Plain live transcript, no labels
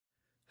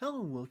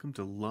Hello and welcome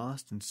to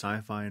Lost in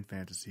Sci-Fi and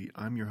Fantasy.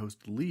 I'm your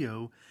host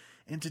Leo,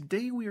 and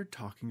today we are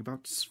talking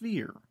about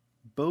Sphere,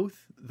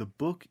 both the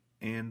book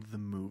and the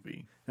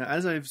movie. Now,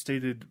 as I've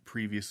stated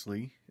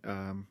previously,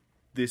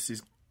 this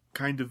is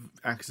kind of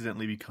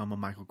accidentally become a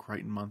Michael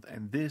Crichton month,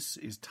 and this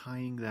is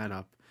tying that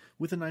up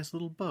with a nice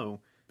little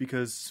bow,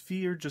 because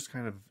Sphere just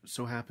kind of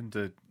so happened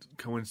to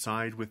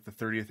coincide with the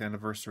 30th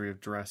anniversary of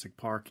Jurassic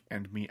Park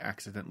and me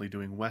accidentally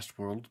doing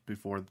Westworld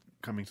before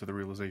coming to the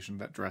realization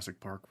that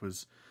Jurassic Park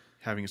was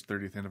having its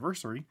 30th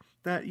anniversary,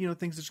 that,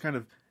 things just kind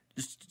of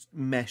just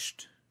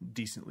meshed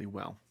decently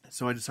well.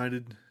 So I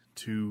decided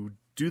to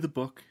do the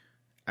book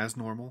as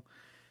normal,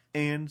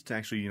 and to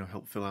actually,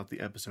 help fill out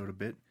the episode a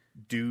bit,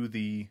 do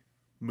the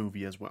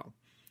movie as well.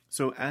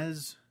 So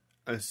as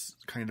a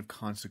kind of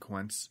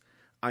consequence,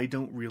 I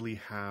don't really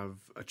have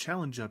a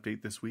challenge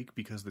update this week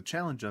because the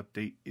challenge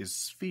update is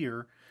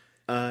Sphere,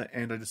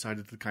 and I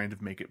decided to kind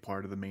of make it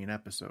part of the main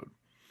episode.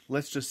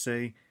 Let's just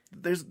say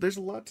there's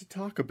a lot to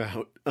talk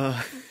about.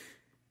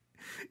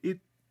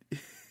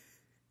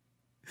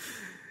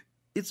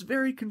 It's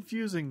very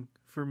confusing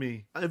for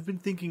me. I've been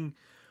thinking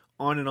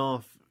on and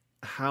off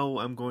how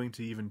I'm going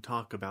to even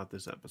talk about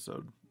this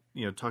episode.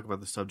 Talk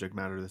about the subject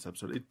matter of this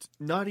episode. It's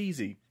not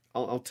easy.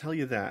 I'll tell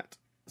you that.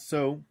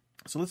 So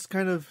let's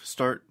kind of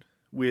start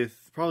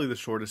with probably the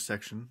shortest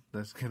section.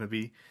 That's going to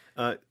be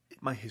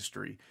my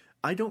history.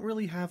 I don't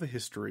really have a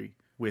history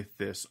with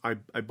this.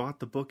 I bought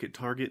the book at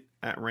Target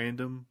at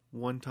random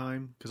one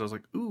time because I was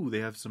like, ooh, they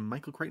have some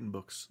Michael Crichton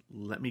books.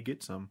 Let me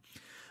get some.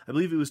 I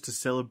believe it was to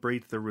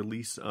celebrate the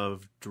release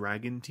of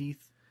Dragon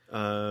Teeth,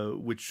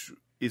 which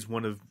is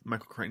one of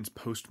Michael Crichton's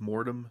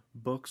post-mortem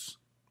books.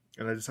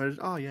 And I decided,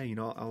 I'll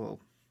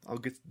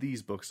get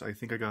these books. I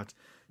think I got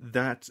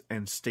that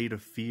and State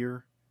of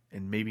Fear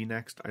and maybe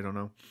Next. I don't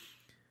know.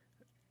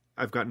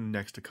 I've gotten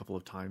Next a couple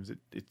of times.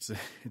 It's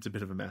a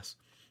bit of a mess.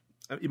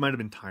 It might have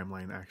been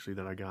Timeline, actually,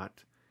 that I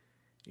got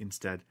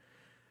instead.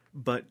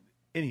 But,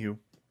 anywho,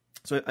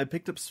 so I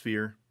picked up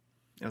Sphere,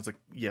 and I was like,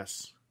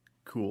 yes,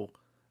 cool.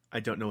 I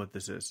don't know what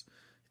this is.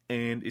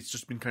 And it's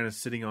just been kind of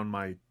sitting on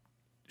my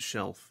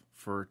shelf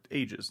for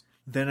ages.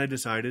 Then I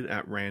decided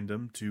at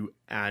random to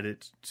add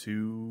it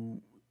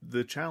to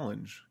the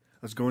challenge. I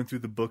was going through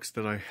the books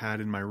that I had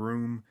in my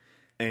room,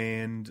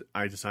 and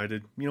I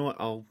decided, you know what,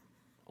 I'll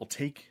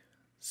take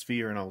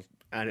Sphere and I'll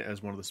add it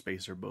as one of the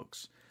Spacer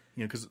books.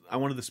 Because I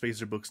wanted the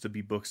Spacer books to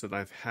be books that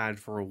I've had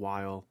for a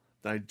while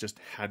that I just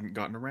hadn't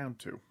gotten around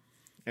to.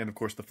 And of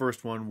course, the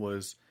first one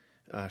was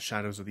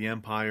Shadows of the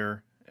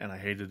Empire, and I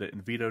hated it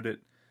and vetoed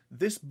it.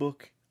 This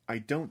book, I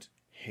don't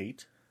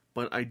hate,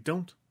 but I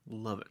don't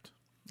love it.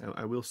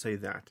 I will say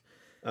that.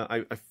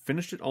 I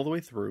finished it all the way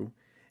through,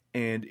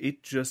 and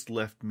it just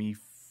left me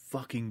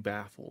fucking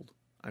baffled.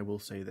 I will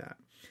say that.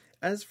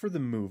 As for the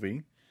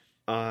movie,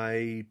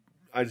 I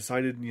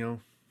decided,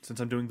 since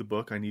I'm doing the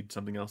book, I need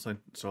something else,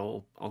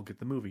 so I'll get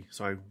the movie.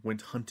 So I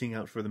went hunting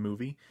out for the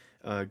movie,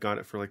 got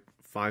it for like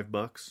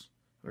 $5,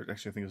 or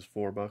actually I think it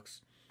was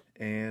 $4,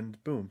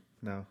 and boom,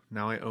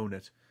 now I own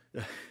it.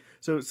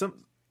 So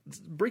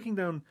breaking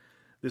down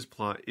this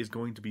plot is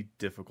going to be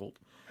difficult.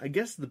 I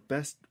guess the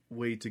best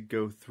way to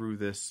go through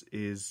this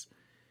is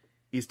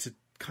to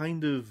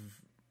kind of,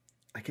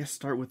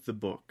 start with the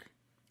book,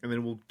 and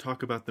then we'll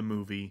talk about the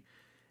movie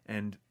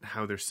and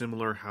how they're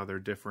similar, how they're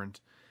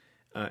different,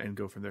 and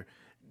go from there.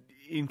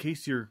 In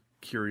case you're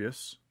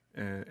curious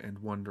and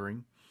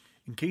wondering,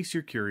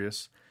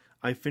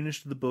 I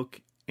finished the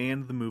book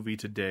and the movie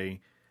today,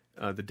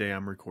 the day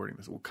I'm recording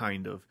this. Well,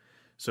 kind of.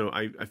 So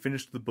I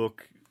finished the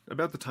book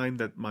about the time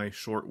that my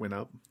short went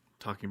up,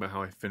 talking about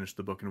how I finished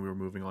the book and we were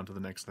moving on to the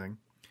next thing.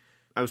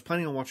 I was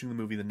planning on watching the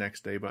movie the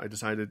next day, but I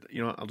decided,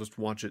 I'll just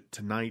watch it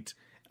tonight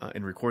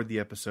and record the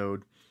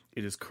episode.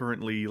 It is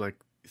currently like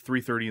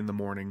 3:30 in the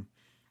morning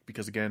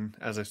because, again,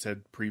 as I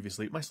said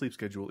previously, my sleep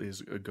schedule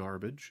is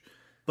garbage.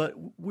 But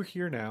we're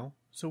here now,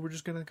 so we're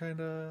just going to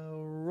kind of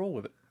roll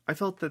with it. I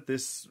felt that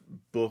this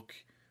book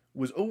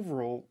was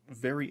overall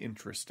very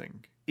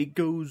interesting. It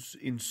goes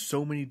in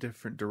so many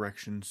different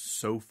directions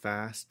so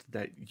fast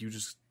that you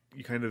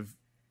kind of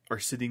are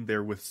sitting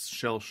there with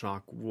shell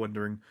shock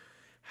wondering,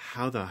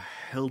 how the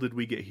hell did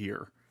we get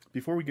here?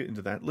 Before we get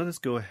into that, let us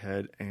go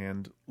ahead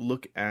and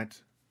look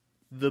at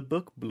the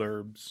book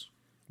blurbs,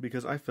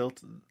 because I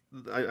felt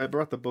I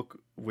brought the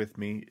book with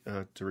me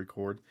to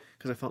record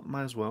because I felt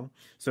might as well.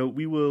 So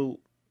we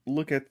will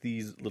look at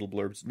these little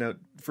blurbs. Now,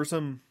 for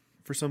some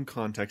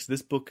context,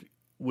 this book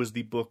was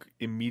the book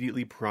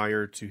immediately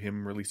prior to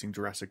him releasing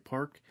Jurassic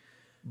Park,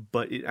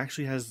 but it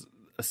actually has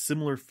a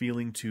similar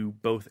feeling to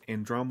both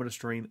Andromeda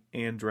Strain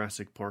and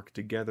Jurassic Park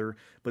together,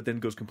 but then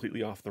goes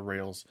completely off the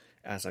rails,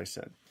 as I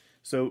said.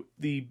 So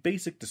the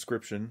basic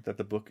description that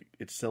the book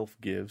itself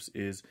gives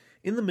is,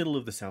 in the middle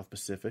of the South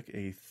Pacific,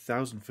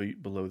 1,000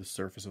 feet below the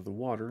surface of the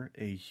water,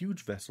 a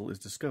huge vessel is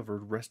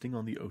discovered resting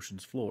on the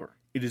ocean's floor.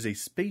 It is a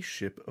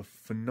spaceship of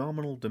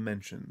phenomenal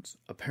dimensions,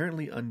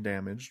 apparently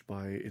undamaged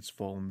by its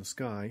fall in the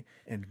sky,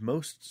 and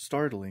most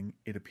startling,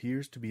 it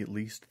appears to be at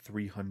least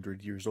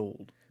 300 years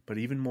old. But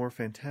even more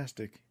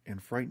fantastic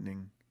and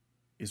frightening,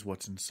 is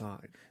what's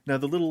inside. Now,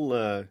 the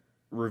little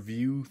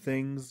review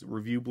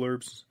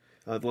blurbs,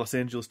 the Los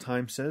Angeles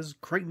Times says,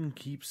 Crichton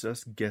keeps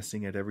us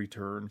guessing at every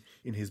turn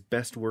in his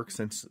best work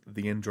since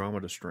the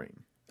Andromeda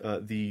Strain.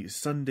 The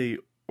Sunday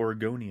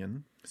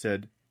Oregonian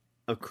said,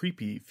 a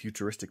creepy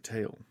futuristic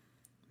tale.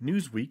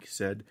 Newsweek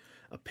said,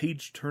 a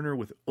page-turner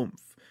with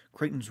oomph.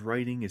 Crichton's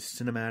writing is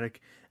cinematic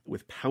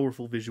with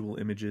powerful visual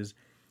images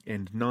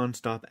and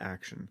non-stop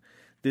action.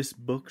 This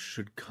book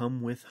should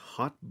come with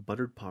hot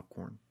buttered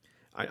popcorn.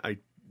 I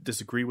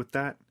disagree with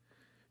that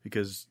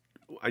because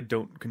I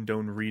don't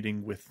condone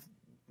reading with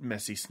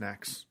messy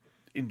snacks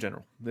in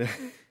general.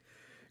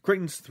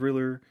 Crichton's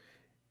thriller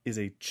is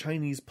a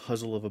Chinese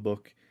puzzle of a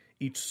book,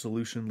 each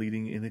solution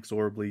leading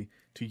inexorably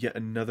to yet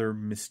another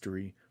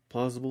mystery,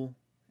 plausible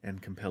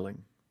and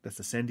compelling. That's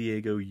the San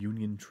Diego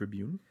Union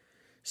Tribune.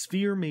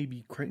 Sphere may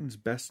be Crichton's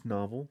best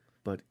novel,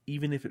 but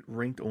even if it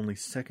ranked only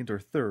second or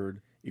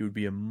third, it would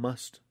be a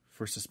must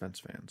for suspense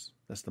fans.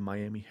 That's the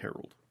Miami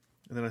Herald.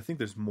 And then I think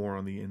there's more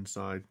on the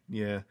inside.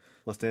 Yeah,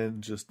 Los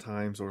Angeles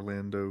Times,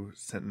 Orlando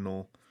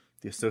Sentinel.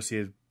 The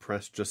Associated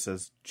Press just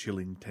says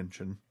chilling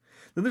tension.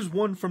 Then there's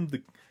one from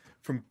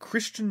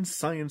Christian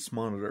Science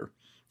Monitor.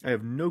 I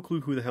have no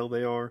clue who the hell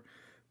they are,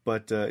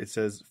 but it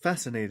says,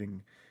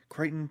 fascinating.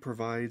 Crichton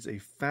provides a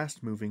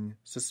fast-moving,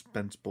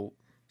 suspenseful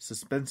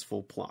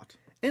plot.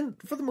 And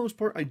for the most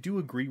part, I do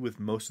agree with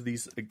most of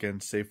these,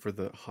 again, save for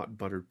the hot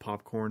buttered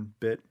popcorn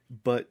bit.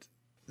 But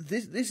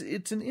this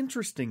it's an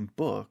interesting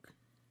book,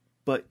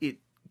 but it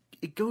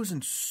goes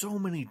in so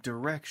many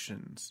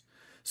directions.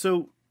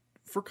 So,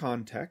 for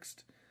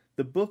context,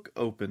 the book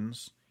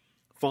opens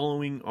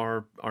following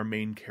our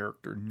main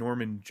character,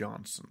 Norman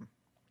Johnson.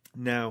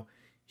 Now,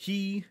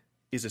 he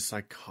is a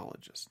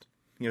psychologist.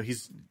 You know,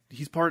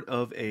 he's part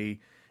of a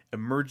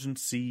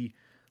emergency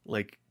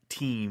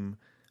team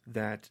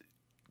that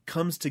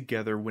comes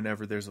together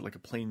whenever there's a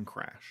plane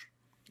crash,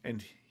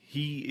 and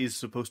he is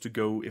supposed to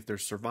go, if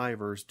there's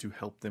survivors, to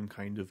help them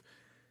kind of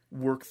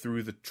work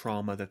through the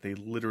trauma that they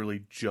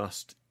literally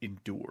just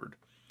endured,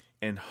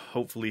 and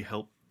hopefully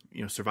help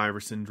survivor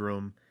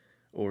syndrome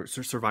or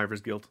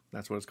survivor's guilt.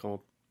 That's what it's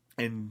called,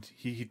 and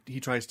he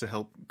tries to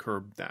help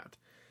curb that.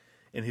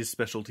 And his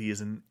specialty is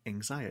in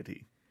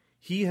anxiety.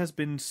 He has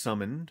been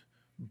summoned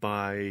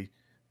by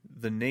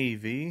the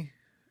Navy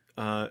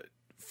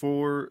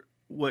for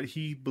what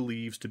he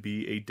believes to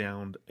be a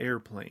downed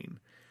airplane.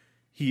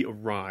 He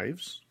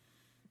arrives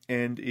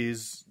and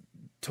is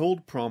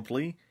told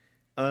promptly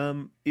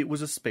it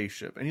was a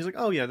spaceship. And he's like,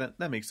 oh yeah,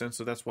 that makes sense.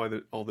 So that's why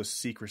all this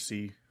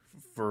secrecy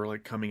for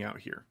coming out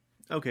here.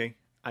 Okay,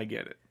 I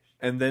get it.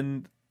 And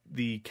then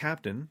the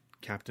Captain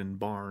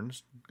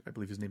Barnes, I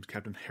believe his name's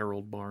Captain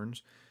Harold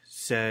Barnes,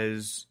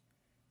 says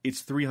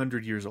it's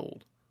 300 years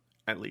old,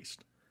 at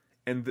least.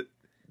 And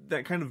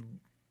that kind of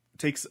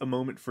takes a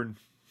moment for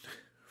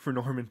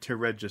Norman to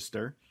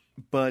register.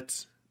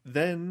 But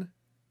then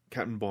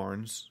Captain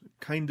Barnes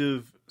kind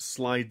of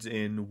slides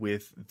in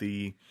with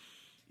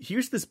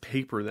here's this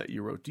paper that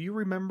you wrote. Do you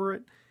remember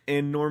it?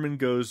 And Norman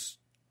goes,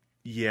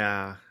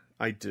 yeah,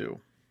 I do.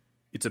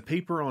 It's a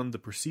paper on the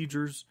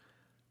procedures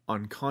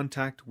on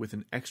contact with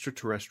an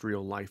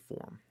extraterrestrial life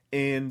form.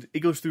 And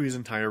it goes through his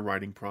entire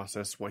writing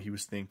process, what he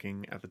was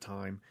thinking at the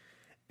time,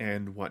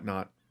 and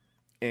whatnot.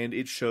 And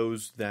it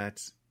shows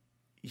that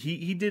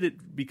he did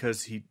it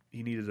because he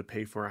needed to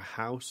pay for a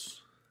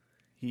house.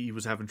 He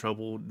was having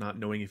trouble not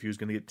knowing if he was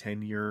going to get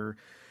tenure,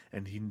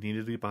 and he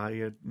needed to buy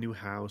a new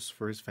house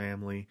for his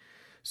family.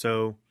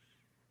 So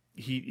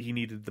he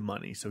needed the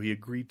money. So he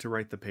agreed to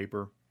write the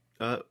paper.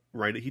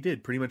 Write it he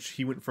did. Pretty much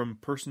he went from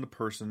person to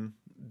person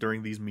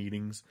during these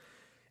meetings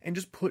and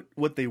just put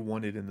what they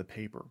wanted in the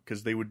paper.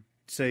 Because they would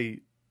say,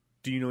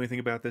 do you know anything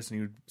about this? And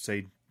he would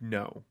say,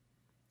 no.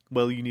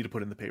 Well, you need to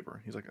put it in the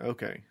paper. He's like,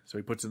 okay. So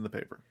he puts it in the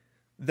paper.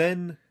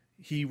 Then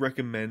he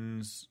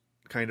recommends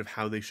kind of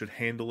how they should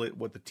handle it,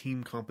 what the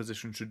team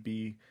composition should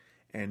be,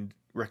 and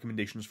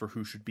recommendations for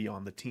who should be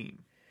on the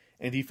team.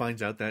 And he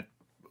finds out that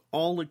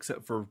all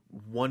except for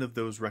one of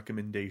those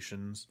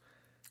recommendations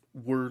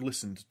were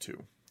listened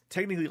to.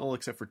 Technically all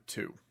except for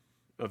two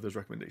of those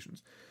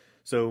recommendations.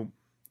 So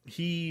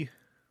he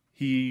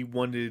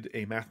wanted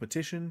a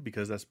mathematician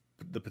because that's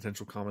the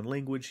potential common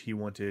language. He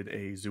wanted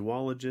a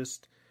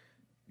zoologist,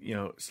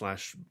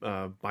 slash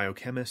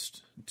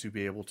biochemist to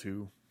be able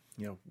to,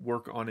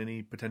 work on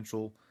any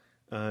potential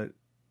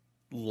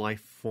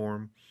life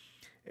form.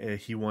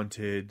 He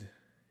wanted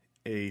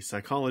a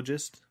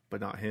psychologist,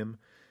 but not him,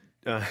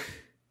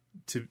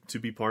 to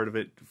be part of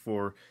it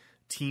for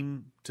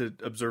team, to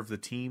observe the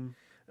team.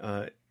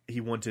 He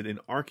wanted an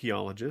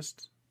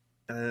archaeologist,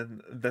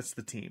 and that's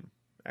the team,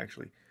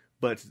 actually.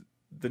 But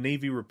the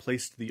Navy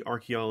replaced the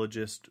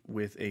archaeologist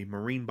with a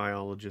marine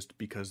biologist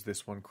because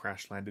this one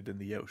crash-landed in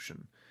the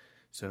ocean.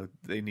 So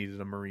they needed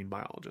a marine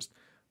biologist.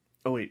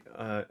 Oh, wait,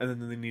 and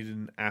then they needed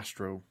an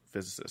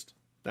astrophysicist.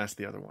 That's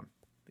the other one.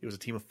 It was a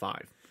team of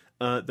 5.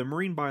 The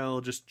marine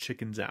biologist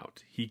chickens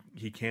out. He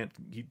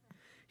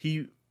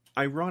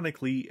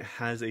ironically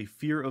has a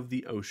fear of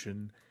the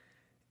ocean,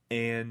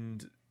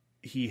 and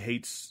he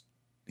hates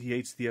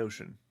the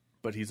ocean,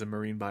 but he's a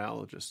marine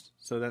biologist.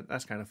 So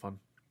that's kind of fun.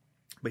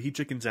 But he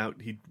chickens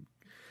out. He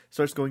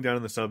starts going down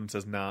in the sub and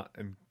says nah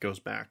and goes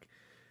back.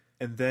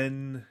 And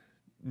then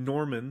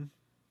Norman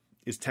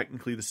is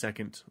technically the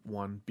second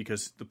one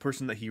because the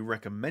person that he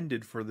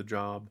recommended for the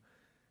job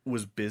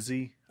was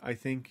busy, I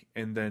think,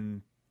 and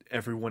then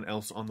everyone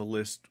else on the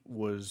list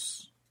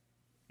was,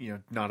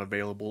 not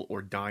available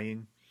or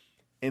dying.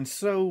 And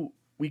so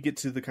we get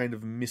to the kind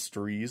of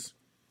mysteries,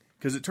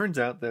 because it turns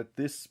out that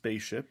this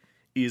spaceship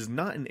is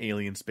not an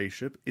alien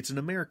spaceship, it's an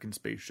American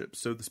spaceship.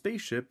 So the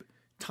spaceship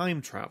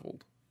time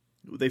traveled.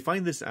 They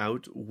find this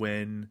out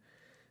when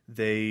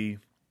they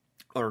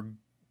are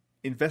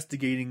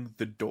investigating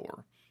the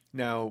door.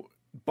 Now,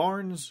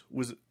 Barnes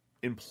was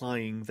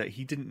implying that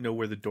he didn't know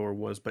where the door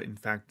was, but in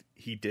fact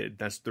he did.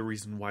 That's the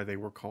reason why they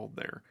were called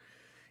there,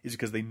 is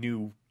because they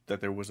knew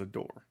that there was a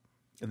door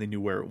and they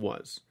knew where it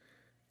was.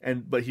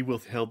 But he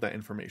withheld that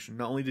information.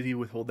 Not only did he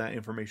withhold that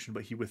information,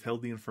 but he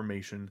withheld the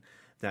information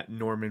that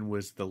Norman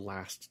was the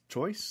last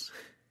choice.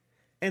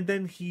 And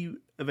then he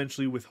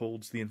eventually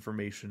withholds the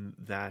information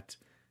that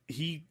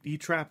he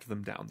trapped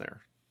them down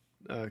there.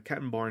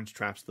 Captain Barnes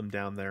traps them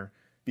down there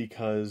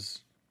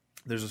because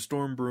there's a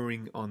storm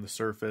brewing on the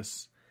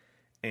surface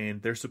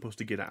and they're supposed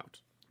to get out.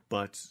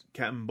 But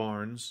Captain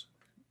Barnes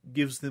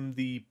gives them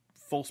the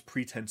false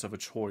pretense of a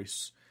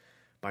choice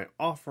by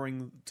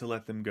offering to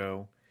let them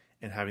go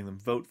and having them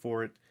vote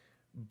for it.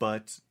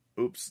 But,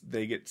 oops,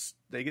 they get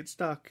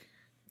stuck.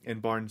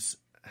 And Barnes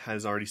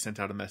has already sent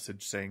out a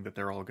message saying that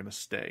they're all going to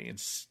stay and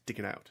stick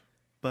it out.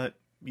 But,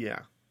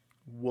 yeah.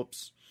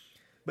 Whoops.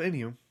 But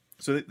anywho,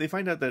 so they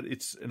find out that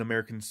it's an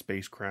American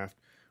spacecraft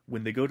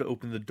when they go to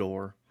open the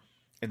door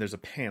and there's a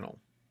panel.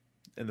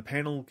 And the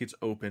panel gets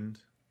opened,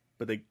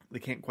 but they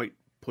can't quite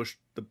push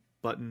the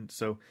button,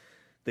 so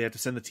they have to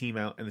send the team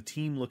out, and the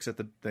team looks at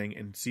the thing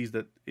and sees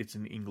that it's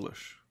in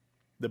English.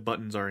 The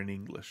buttons are in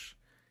English.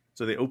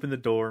 So they open the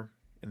door,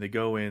 and they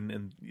go in,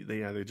 and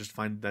they just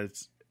find that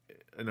it's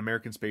an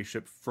American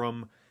spaceship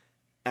from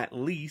at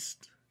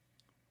least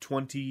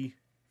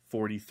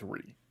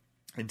 2043.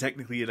 And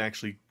technically it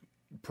actually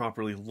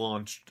properly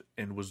launched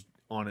and was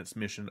on its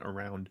mission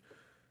around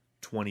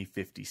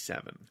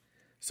 2057.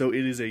 So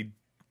it is a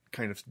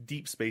kind of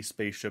deep space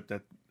spaceship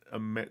that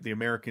the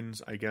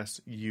Americans, I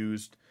guess,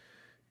 used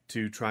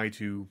to try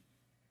to,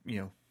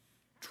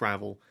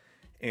 travel.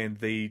 And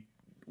they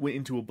went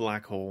into a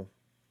black hole,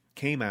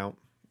 came out,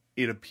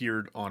 it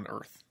appeared on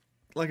Earth.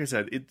 Like I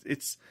said,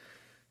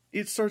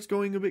 it starts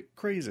going a bit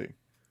crazy.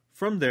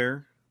 From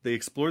there, they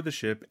explore the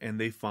ship and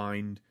they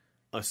find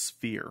a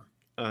sphere.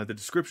 The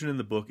description in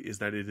the book is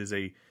that it is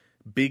a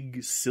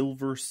big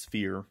silver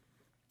sphere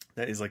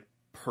that is like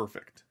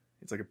perfect.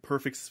 It's like a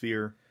perfect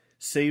sphere,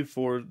 save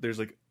for there's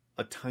like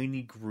a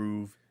tiny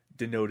groove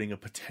denoting a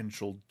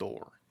potential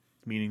door,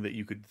 meaning that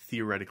you could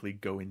theoretically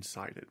go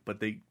inside it, but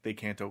they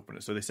can't open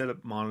it. So they set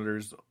up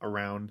monitors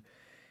around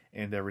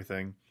and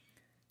everything,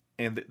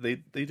 and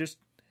they just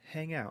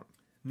hang out.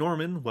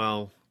 Norman,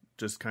 while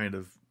just kind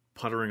of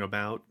puttering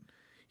about,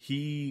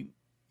 he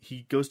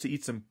goes to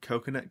eat some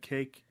coconut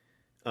cake,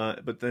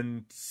 but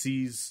then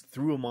sees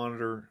through a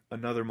monitor,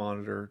 another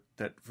monitor,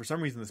 that for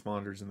some reason this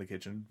monitor's in the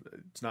kitchen.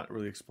 It's not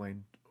really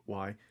explained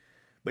why.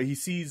 But he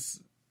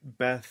sees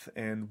Beth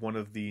and one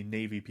of the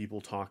Navy people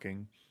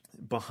talking.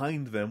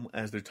 Behind them,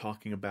 as they're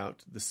talking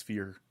about the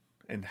sphere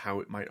and how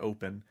it might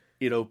open,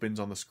 it opens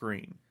on the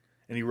screen.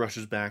 And he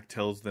rushes back,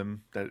 tells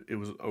them that it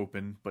was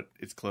open, but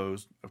it's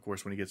closed, of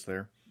course, when he gets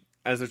there.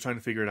 As they're trying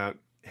to figure it out,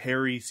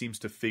 Harry seems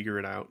to figure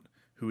it out,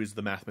 who is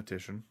the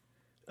mathematician.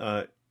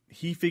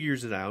 He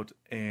figures it out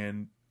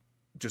and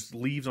just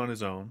leaves on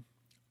his own,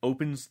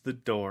 opens the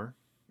door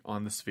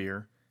on the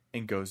sphere,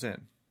 and goes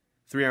in.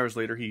 3 hours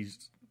later, he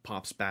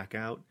pops back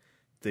out.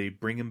 They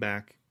bring him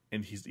back,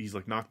 and he's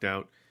like knocked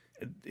out.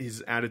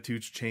 His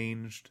attitude's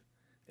changed,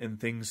 and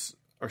things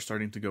are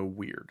starting to go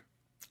weird.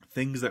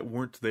 Things that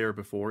weren't there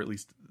before, at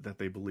least that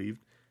they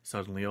believed,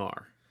 suddenly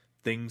are.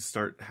 Things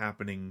start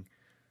happening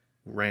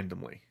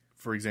randomly.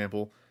 For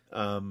example,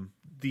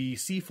 the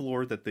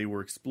seafloor that they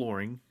were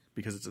exploring,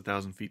 because it's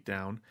 1,000 feet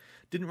down,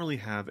 didn't really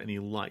have any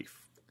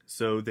life.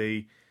 So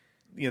they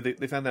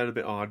found that a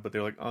bit odd, but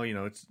they're like, oh,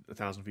 it's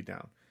 1,000 feet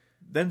down.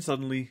 Then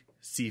suddenly,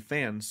 sea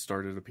fans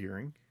started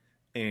appearing,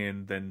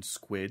 and then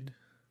squid,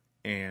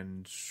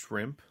 and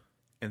shrimp,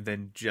 and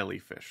then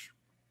jellyfish.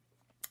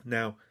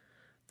 Now,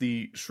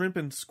 the shrimp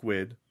and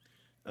squid,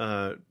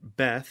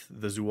 Beth,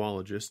 the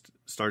zoologist,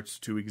 starts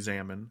to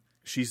examine.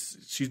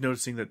 She's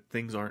noticing that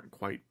things aren't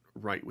quite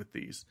right with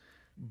these.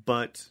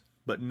 But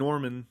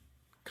Norman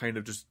kind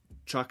of just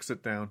chucks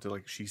it down to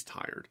like she's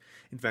tired.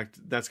 In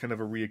fact, that's kind of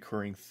a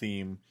reoccurring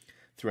theme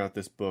throughout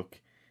this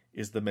book,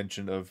 is the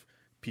mention of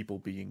people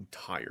being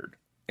tired.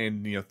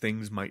 And,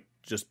 things might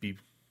just be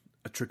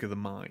a trick of the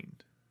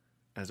mind,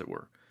 as it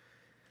were.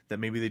 That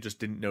maybe they just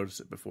didn't notice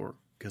it before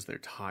because they're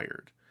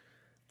tired.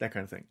 That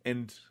kind of thing.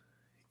 And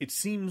it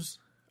seems,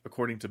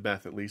 according to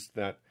Beth at least,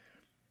 that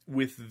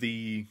with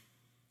the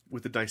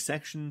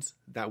dissections,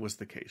 that was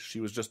the case. She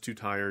was just too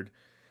tired.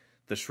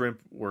 The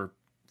shrimp were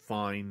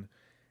fine.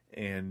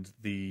 and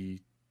the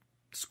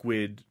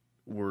squid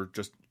were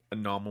just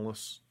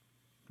anomalous,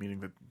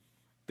 meaning that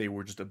they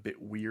were just a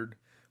bit weird.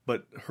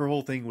 But her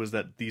whole thing was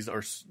that these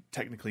are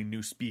technically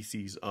new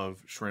species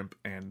of shrimp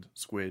and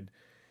squid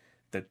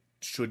that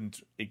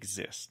shouldn't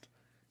exist.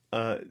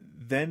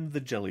 Then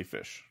the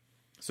jellyfish.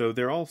 So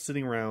they're all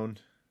sitting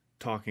around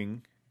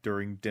talking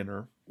during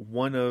dinner.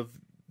 One of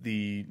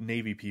the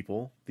Navy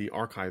people, the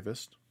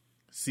archivist,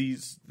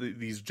 sees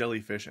these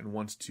jellyfish and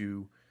wants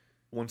to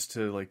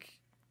like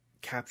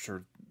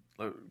capture,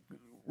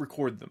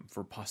 record them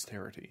for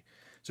posterity.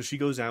 So she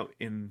goes out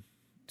and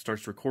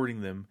starts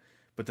recording them,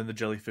 but then the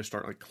jellyfish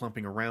start like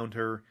clumping around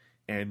her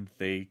and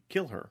they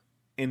kill her.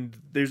 And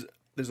there's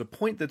a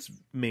point that's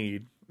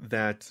made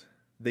that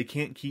they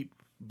can't keep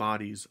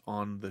bodies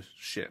on the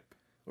ship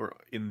or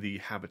in the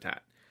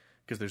habitat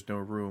because there's no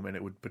room, and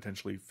it would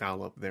potentially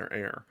foul up their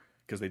air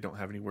because they don't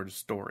have anywhere to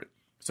store it.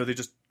 So they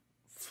just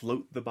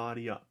float the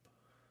body up.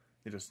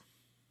 It just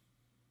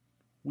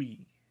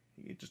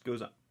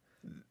goes up.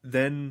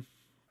 Then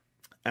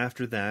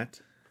after that,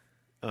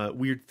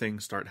 weird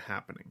things start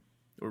happening,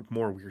 or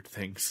more weird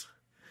things,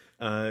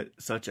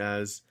 such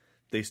as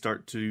they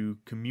start to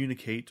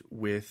communicate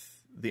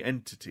with the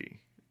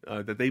entity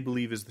that they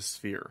believe is the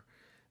sphere.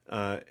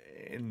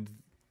 And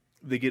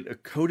they get a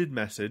coded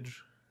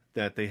message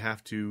that they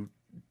have to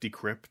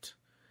decrypt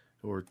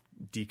or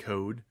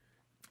decode.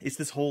 It's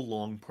this whole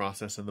long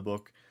process in the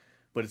book,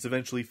 but it's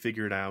eventually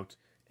figured out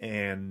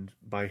and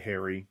by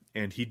Harry,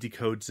 and he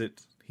decodes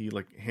it. He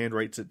like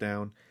handwrites it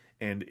down,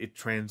 and it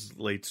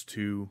translates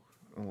to.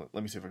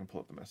 Let me see if I can pull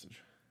up the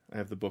message. I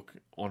have the book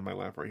on my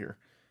lap right here.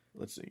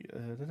 Let's see.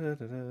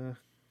 The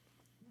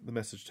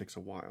message takes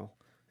a while.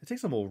 It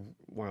takes them a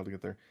while to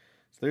get there.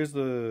 So there's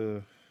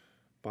the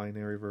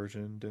binary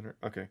version. Dinner.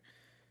 Okay.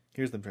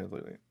 Here's them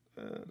translating.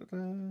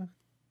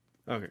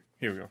 Okay,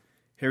 here we go.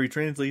 Harry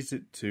translates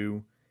it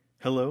to,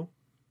 "Hello,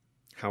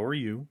 how are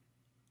you?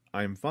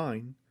 I'm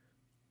fine.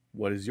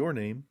 What is your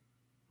name?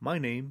 My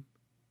name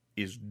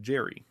is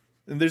Jerry."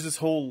 And there's this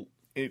whole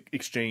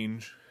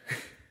exchange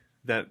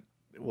that,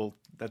 well,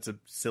 that's a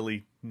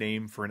silly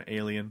name for an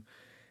alien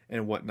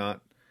and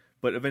whatnot.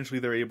 But eventually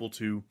they're able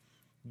to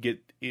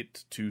get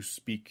it to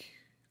speak,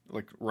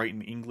 like, write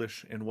in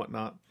English and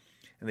whatnot.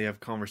 And they have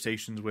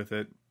conversations with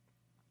it,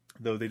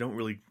 though they don't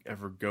really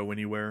ever go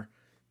anywhere.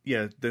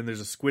 Yeah, then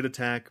there's a squid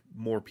attack,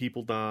 more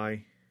people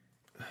die.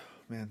 Oh,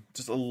 man,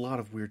 just a lot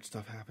of weird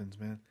stuff happens,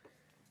 man.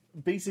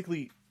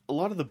 Basically, a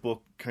lot of the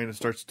book kind of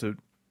starts to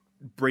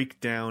break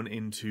down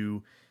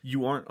into,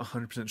 you aren't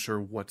 100% sure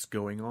what's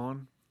going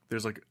on.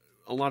 There's like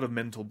a lot of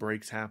mental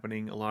breaks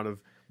happening, a lot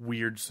of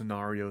weird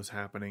scenarios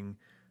happening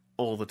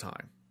all the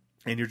time.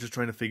 And you're just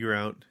trying to figure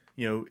out,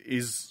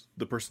 is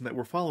the person that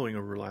we're following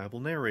a reliable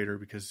narrator?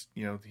 Because,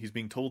 he's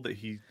being told that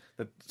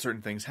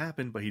certain things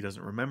happen, but he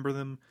doesn't remember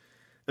them.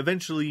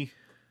 Eventually,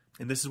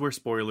 and this is where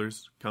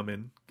spoilers come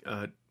in,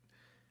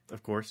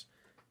 of course,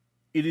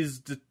 it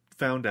is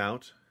found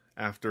out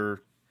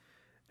after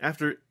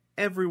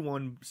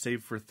everyone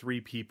save for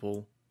 3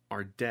 people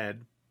are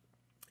dead,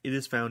 it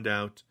is found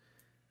out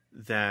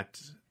that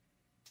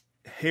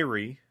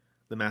Harry,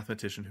 the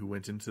mathematician who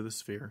went into the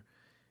sphere,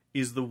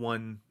 is the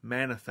one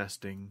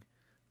manifesting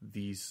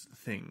these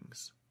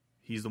things.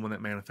 He's the one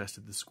that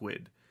manifested the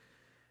squid.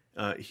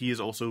 He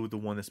is also the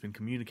one that's been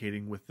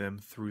communicating with them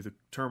through the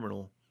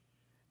terminal.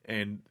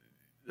 And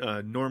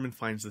Norman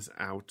finds this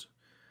out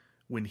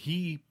when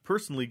he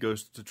personally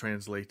goes to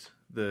translate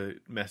the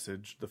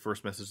message, the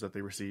first message that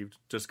they received,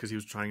 just because he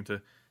was trying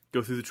to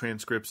go through the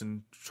transcripts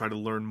and try to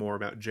learn more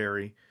about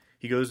Jerry.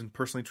 He goes and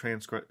personally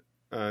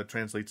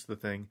translates the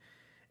thing,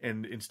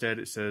 and instead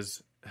it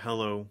says,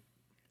 "Hello,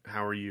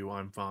 how are you?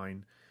 I'm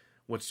fine.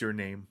 What's your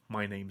name?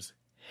 My name's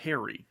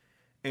Harry."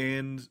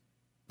 And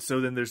so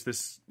then there's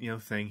this,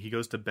 thing. He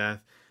goes to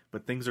Beth,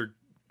 but things are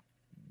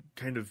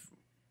kind of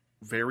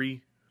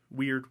very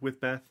weird with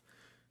Beth,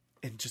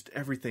 and just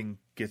everything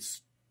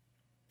gets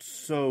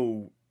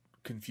so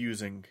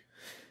confusing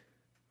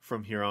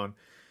from here on.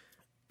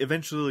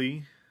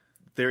 Eventually,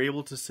 they're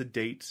able to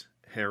sedate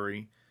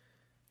Harry,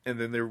 and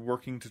then they're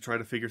working to try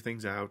to figure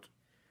things out.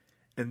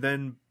 And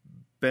then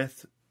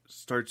Beth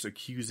starts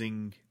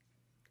accusing,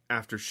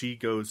 after she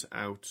goes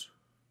out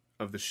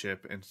of the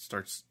ship and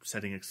starts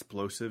setting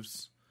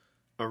explosives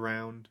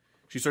around,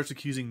 she starts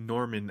accusing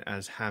Norman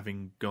as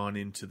having gone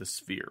into the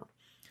sphere.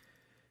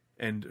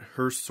 And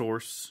her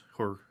source,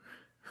 her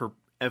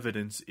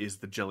evidence is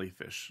the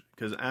jellyfish.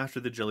 Because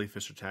after the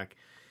jellyfish attack,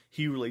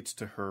 he relates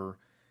to her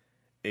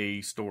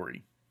a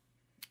story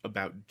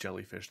about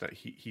jellyfish that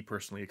he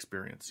personally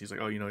experienced. He's like,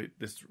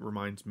 this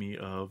reminds me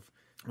of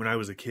when I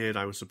was a kid,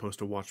 I was supposed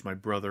to watch my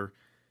brother,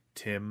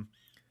 Tim,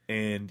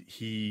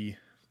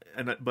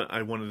 but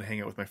I wanted to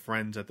hang out with my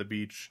friends at the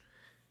beach,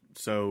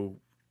 so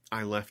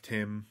I left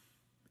him,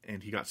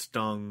 and he got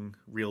stung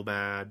real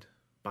bad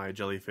by a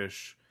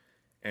jellyfish,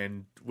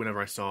 and whenever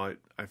I saw it,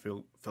 I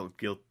felt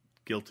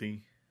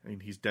guilty. I mean,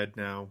 he's dead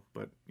now,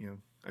 but,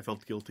 I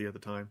felt guilty at the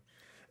time.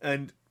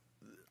 And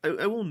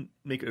I will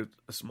make a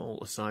small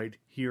aside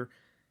here.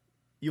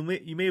 you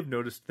may have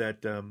noticed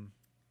that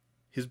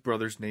his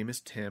brother's name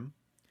is Tim.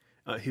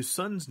 His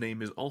son's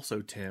name is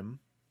also Tim,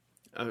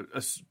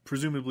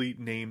 presumably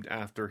named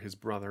after his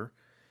brother.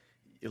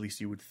 At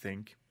least you would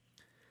think.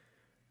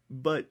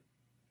 But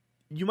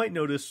you might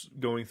notice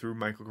going through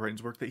Michael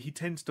Crichton's work that he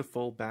tends to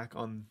fall back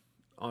on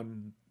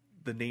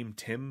the name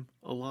Tim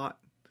a lot.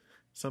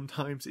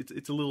 Sometimes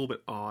it's a little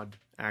bit odd,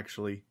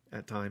 actually,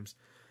 at times.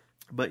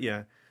 But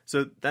yeah,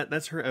 so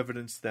that's her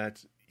evidence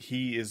that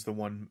he is the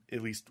one,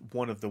 at least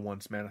one of the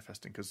ones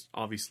manifesting, because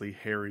obviously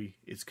Harry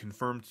is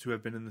confirmed to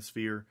have been in the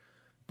sphere,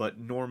 but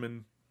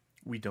Norman,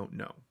 we don't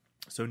know.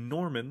 So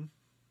Norman,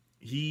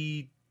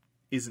 he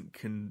isn't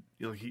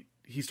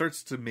he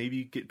starts to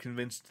maybe get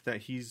convinced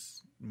that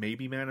he's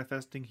maybe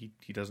manifesting.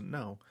 He doesn't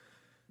know.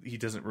 He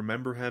doesn't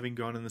remember having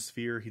gone in the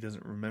sphere. He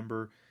doesn't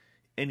remember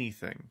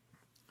anything.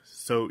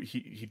 So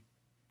he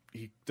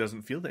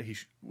doesn't feel that he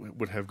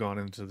would have gone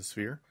into the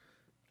sphere.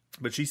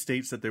 But she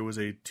states that there was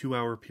a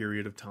 2-hour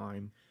period of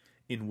time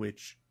in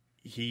which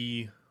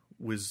he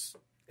was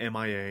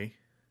MIA.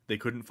 They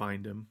couldn't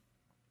find him.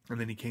 And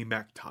then he came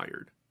back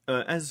tired.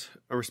 As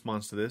a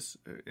response to this,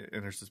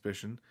 and her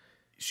suspicion,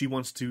 she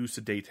wants to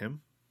sedate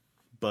him.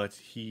 But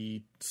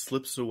he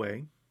slips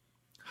away,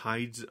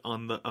 hides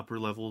on the upper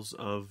levels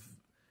of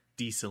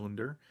D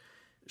cylinder.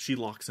 She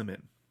locks him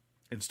in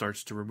and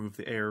starts to remove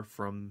the air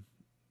from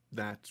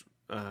that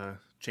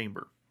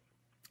chamber,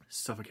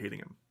 suffocating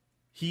him.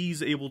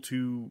 He's able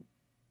to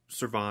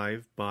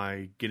survive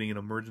by getting an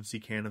emergency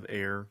can of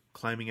air,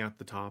 climbing out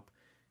the top,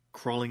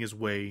 crawling his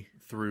way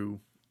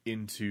through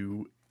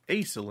into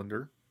A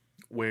cylinder,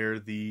 where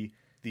the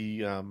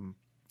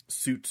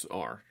suits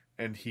are.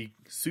 And he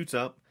suits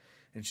up,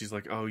 and she's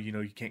like, "Oh,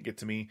 you can't get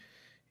to me.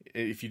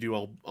 If you do,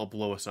 I'll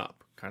blow us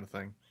up," kind of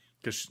thing.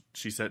 Because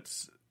she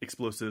sets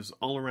explosives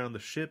all around the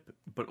ship,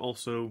 but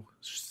also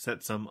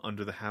sets some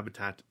under the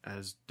habitat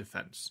as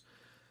defense.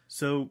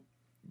 So,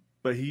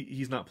 but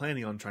he's not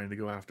planning on trying to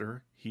go after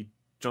her. He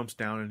jumps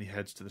down and he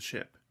heads to the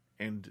ship.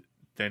 And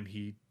then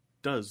he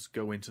does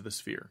go into the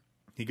sphere.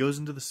 He goes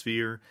into the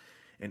sphere,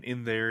 and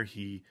in there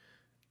he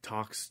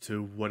talks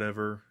to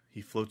whatever.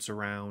 He floats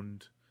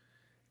around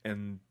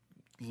and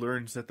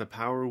learns that the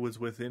power was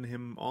within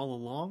him all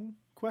along? ?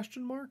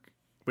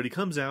 But he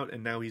comes out,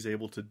 and now he's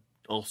able to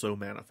also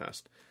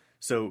manifest.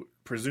 So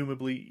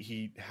presumably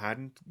he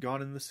hadn't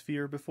gone in the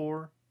sphere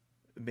before,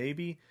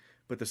 maybe,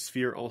 but the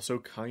sphere also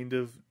kind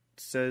of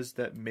says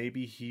that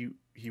maybe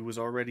he was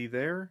already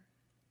there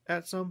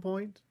at some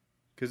point,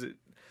 because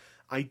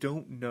I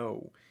don't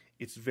know.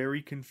 It's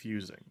very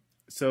confusing.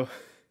 So,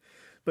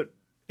 but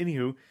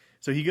anywho,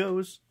 so he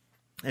goes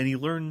and he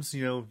learns,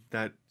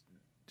 that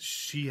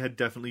she had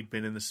definitely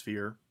been in the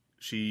sphere.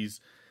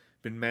 She's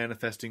been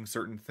manifesting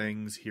certain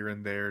things here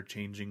and there,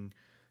 changing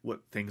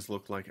what things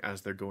look like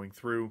as they're going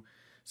through.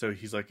 So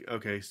he's like,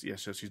 okay,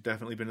 yes, so she's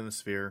definitely been in the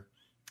sphere.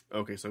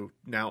 Okay, so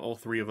now all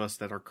three of us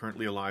that are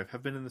currently alive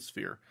have been in the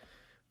sphere.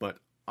 But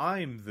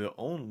I'm the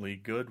only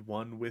good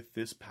one with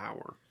this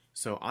power.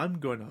 So I'm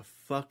gonna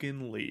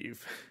fucking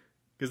leave.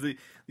 Because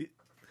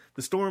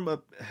the storm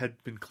up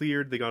had been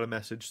cleared. They got a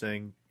message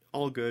saying,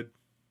 all good,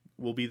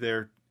 we'll be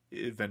there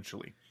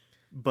eventually.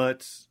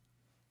 But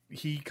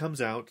he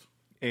comes out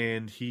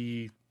and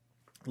he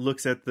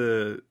looks at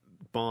the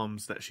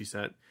bombs that she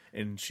set,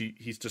 and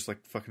he's just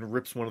like fucking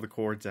rips one of the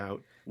cords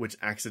out, which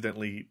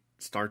accidentally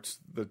starts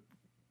the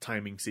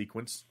timing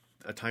sequence.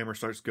 A timer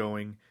starts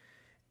going,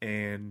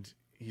 and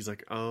he's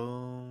like,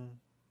 oh,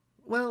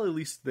 well, at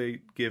least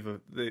they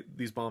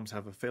these bombs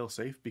have a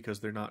failsafe, because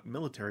they're not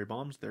military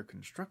bombs, they're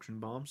construction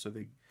bombs, so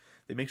they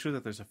make sure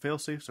that there's a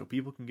failsafe so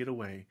people can get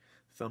away.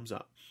 Thumbs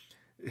up.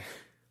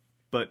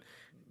 But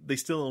they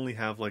still only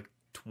have like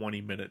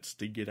 20 minutes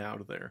to get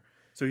out of there.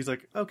 So he's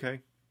like, okay.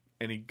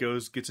 And he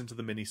gets into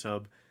the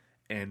mini-sub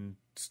and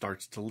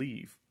starts to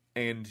leave.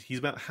 And he's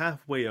about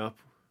halfway up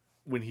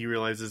when he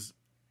realizes,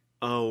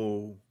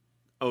 oh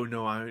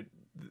no,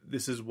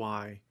 this is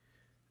why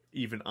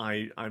even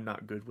I'm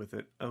not good with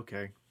it.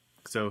 Okay.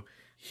 So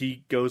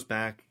he goes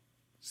back,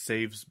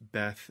 saves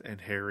Beth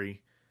and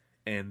Harry,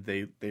 and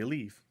they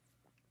leave.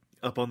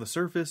 Up on the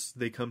surface,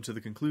 they come to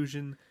the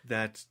conclusion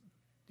that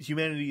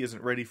humanity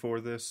isn't ready for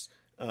this.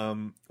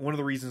 One of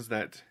the reasons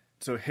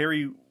so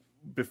Harry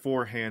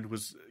beforehand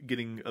was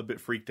getting a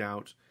bit freaked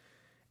out,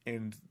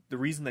 and the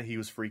reason that he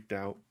was freaked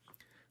out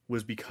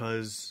was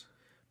because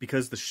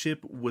the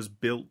ship was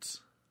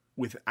built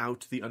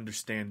without the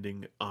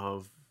understanding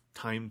of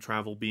time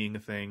travel being a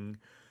thing,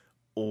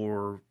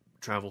 or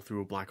travel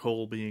through a black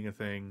hole being a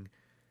thing,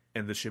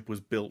 and the ship was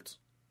built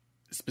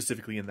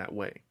specifically in that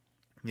way,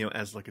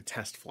 as like a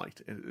test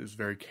flight. It was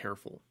very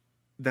careful.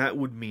 That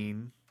would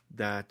mean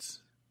that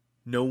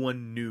no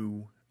one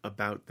knew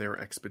about their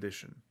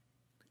expedition.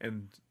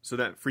 And so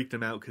that freaked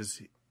him out,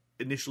 because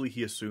initially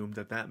he assumed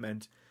that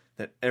meant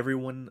that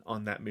everyone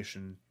on that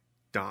mission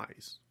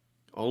dies.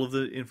 All of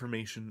the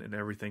information and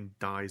everything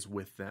dies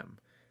with them.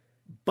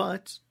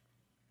 But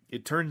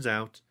it turns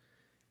out,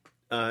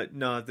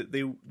 no, that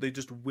they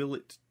just will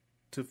it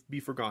to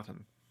be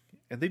forgotten.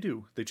 And they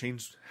do. They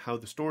change how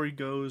the story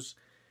goes,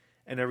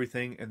 and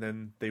everything, and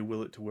then they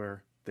will it to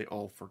where they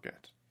all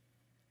forget.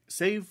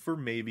 Save for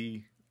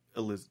maybe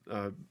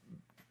Elizabeth,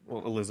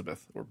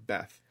 or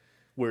Beth,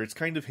 where it's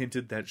kind of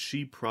hinted that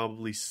she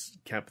probably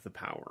kept the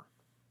power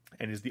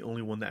and is the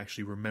only one that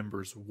actually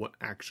remembers what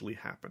actually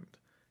happened.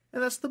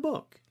 And that's the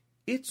book.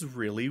 It's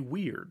really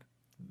weird.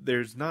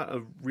 There's not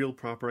a real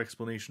proper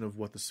explanation of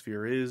what the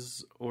sphere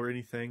is or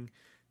anything.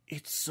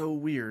 It's so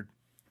weird.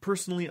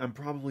 Personally, I'm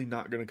probably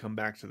not going to come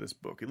back to this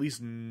book, at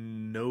least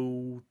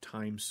no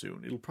time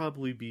soon. It'll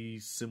probably be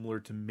similar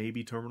to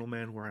maybe Terminal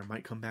Man, where I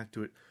might come back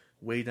to it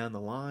way down the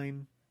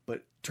line.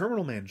 But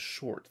Terminal Man's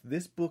short.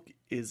 This book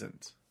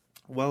isn't.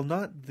 While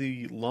not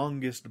the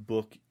longest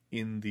book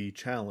in the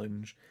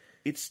challenge,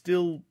 it's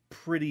still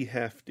pretty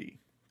hefty,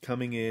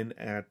 coming in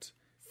at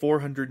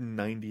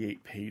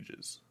 498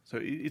 pages. So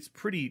it's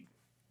pretty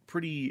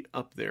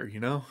up there, you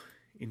know,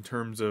 in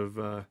terms of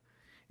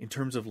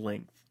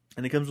length.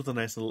 And it comes with a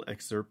nice little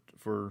excerpt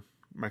for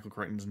Michael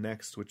Crichton's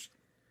next, which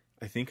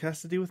I think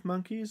has to do with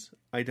monkeys.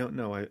 I don't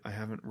know. I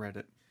haven't read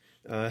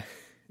it.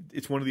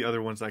 It's one of the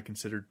other ones I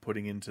considered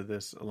putting into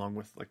this along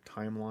with like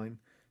Timeline.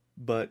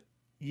 But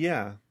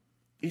yeah,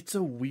 it's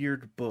a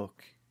weird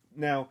book.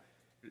 Now,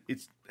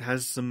 it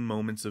has some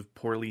moments of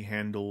poorly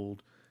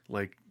handled,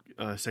 like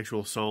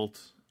sexual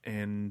assault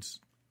and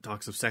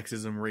talks of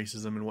sexism,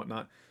 racism, and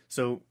whatnot.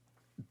 So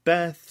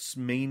Beth's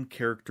main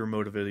character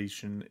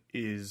motivation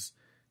is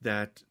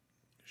that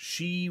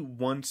she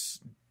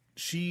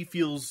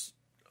feels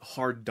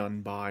hard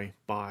done by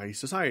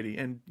society,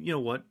 and you know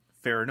what?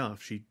 Fair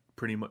enough. She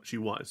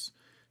was.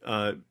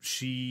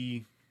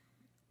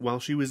 While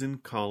she was in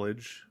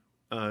college,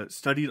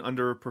 studied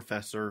under a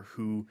professor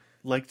who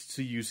liked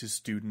to use his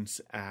students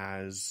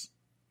as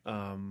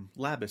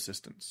lab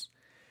assistants,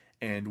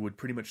 and would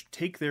pretty much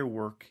take their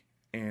work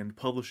and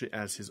publish it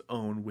as his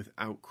own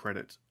without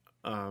credit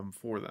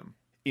for them.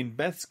 In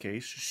Beth's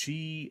case,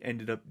 she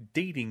ended up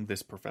dating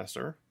this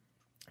professor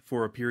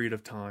for a period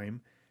of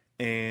time,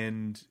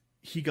 and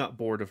he got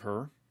bored of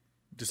her,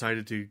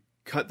 decided to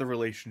cut the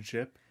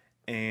relationship,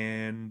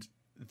 and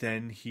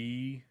then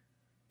he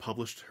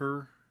published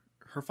her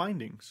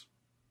findings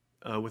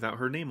without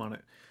her name on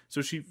it.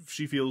 So she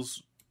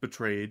feels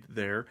betrayed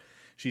there.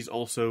 She's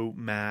also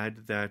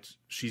mad that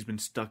she's been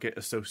stuck at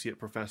associate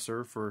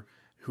professor for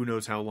who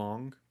knows how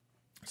long.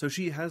 So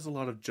she has a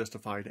lot of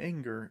justified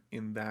anger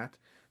in that,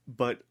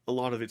 but a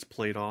lot of it's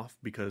played off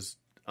because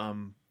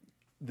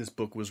this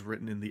book was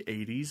written in the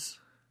 80s,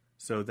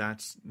 so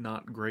that's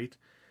not great.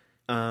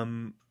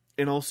 And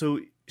also,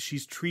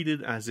 she's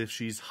treated as if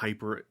she's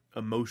hyper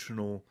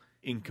emotional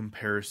in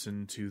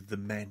comparison to the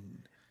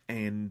men,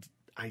 and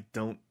I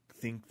don't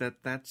think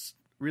that that's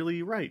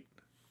really right,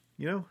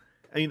 you know?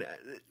 I mean,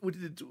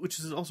 which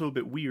is also a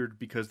bit weird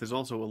because there's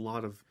also a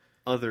lot of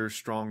other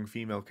strong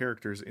female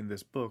characters in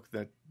this book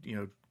that, you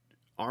know,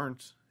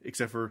 aren't,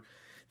 except for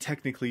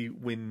technically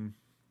when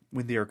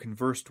they are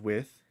conversed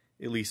with,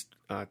 at least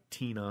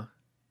Tina,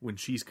 when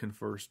she's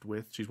conversed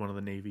with, she's one of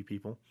the Navy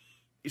people,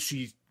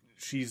 she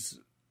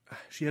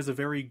has a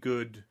very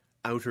good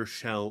outer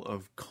shell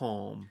of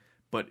calm,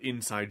 but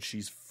inside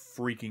she's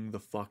freaking the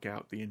fuck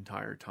out the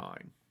entire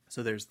time.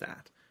 So there's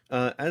that.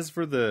 As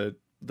for the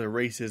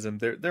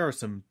racism, there are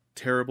some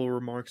terrible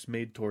remarks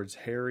made towards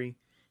Harry.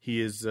 He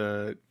is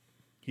an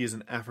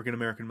African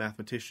American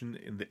mathematician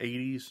in the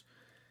 80s,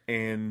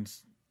 and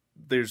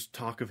there's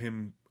talk of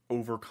him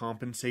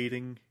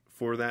overcompensating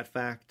for that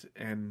fact.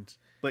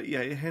 But yeah,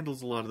 it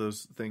handles a lot of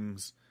those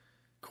things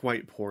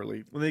quite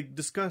poorly. When they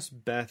discuss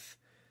Beth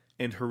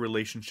and her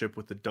relationship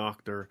with the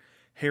doctor,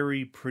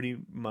 Harry pretty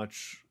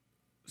much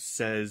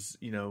says,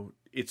 you know,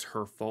 it's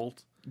her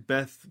fault.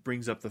 Beth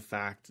brings up the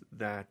fact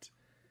that,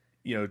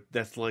 you know,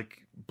 that's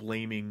like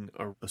blaming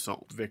an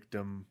assault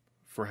victim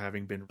for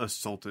having been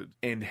assaulted.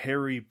 And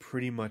Harry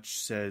pretty much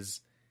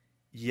says,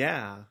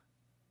 yeah,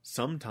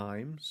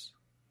 sometimes,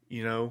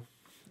 you know.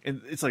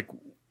 And it's like,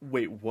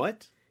 wait,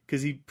 what?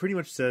 Because he pretty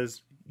much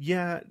says,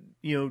 yeah,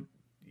 you know,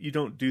 you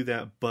don't do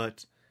that,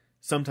 but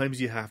sometimes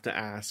you have to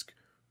ask,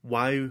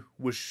 why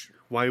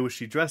was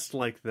she dressed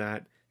like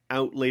that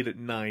out late at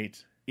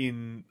night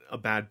in a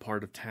bad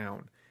part of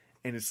town?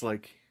 And it's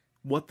like,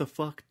 what the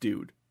fuck,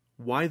 dude?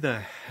 Why the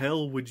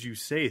hell would you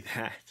say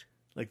that?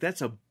 Like,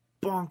 that's a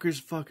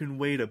bonkers fucking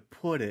way to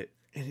put it.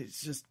 And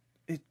it's just,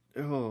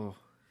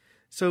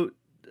 So,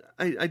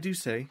 I do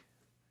say,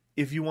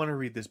 if you want to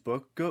read this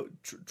book, go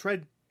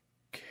tread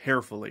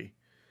carefully.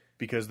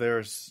 Because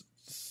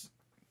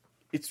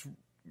it's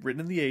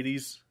written in the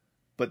 80s,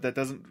 but that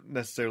doesn't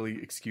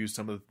necessarily excuse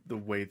some of the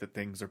way that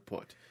things are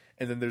put.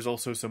 And then there's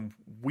also some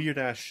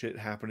weird-ass shit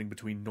happening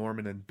between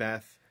Norman and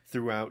Beth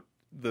throughout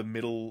the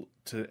middle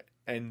to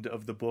end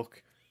of the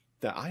book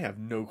that I have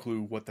no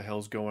clue what the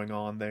hell's going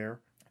on there.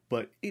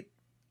 But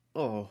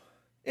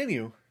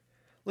anywho,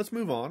 let's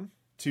move on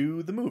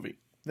to the movie.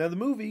 Now, the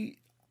movie,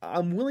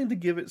 I'm willing to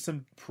give it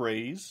some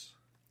praise.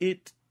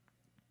 It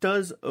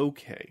does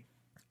okay.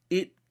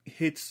 It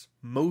hits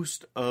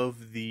most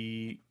of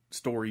the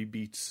story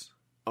beats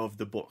of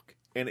the book,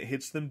 and it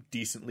hits them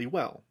decently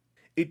well.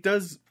 It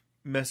does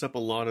mess up a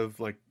lot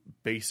of like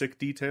basic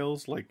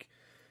details, like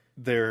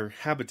their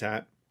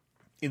habitat.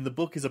 In the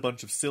book is a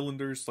bunch of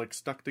cylinders like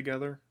stuck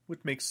together, which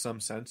makes some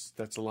sense.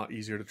 That's a lot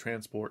easier to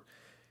transport.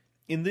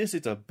 In this,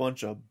 it's a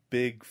bunch of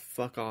big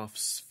fuck-off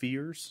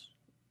spheres.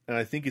 And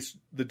I think it's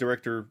the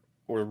director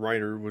or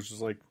writer was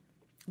just like,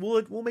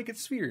 we'll make it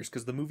spheres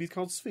because the movie's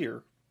called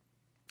Sphere.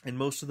 And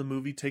most of the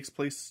movie takes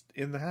place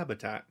in the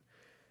habitat,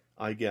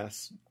 I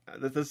guess.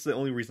 That's the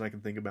only reason I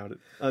can think about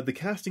it. The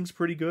casting's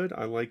pretty good.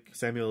 I like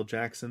Samuel L.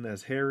 Jackson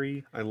as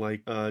Harry. I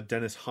like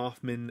Dennis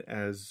Hoffman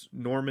as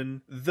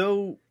Norman.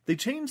 Though they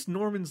changed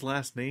Norman's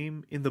last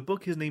name. In the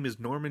book, his name is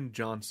Norman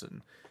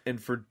Johnson.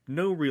 And for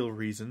no real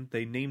reason,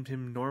 they named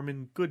him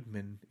Norman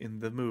Goodman in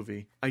the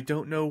movie. I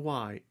don't know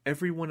why.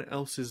 Everyone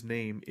else's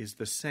name is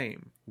the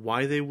same.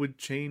 Why they would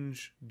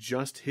change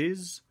just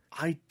his,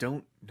 I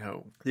don't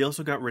know. They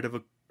also got rid of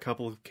a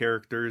couple of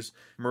characters,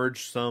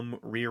 merged some,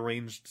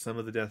 rearranged some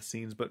of the death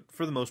scenes, but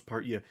for the most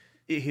part, yeah,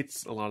 it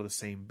hits a lot of the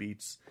same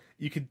beats.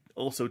 You could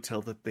also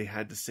tell that they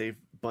had to save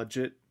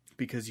budget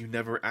because you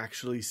never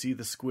actually see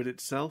the squid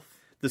itself.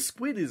 The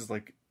squid is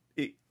like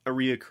a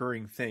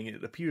reoccurring thing.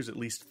 It appears at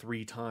least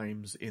 3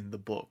 times in the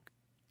book.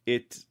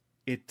 It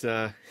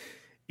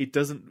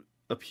doesn't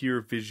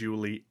appear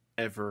visually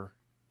ever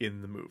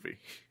in the movie.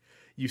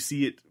 You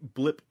see it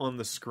blip on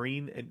the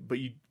screen, but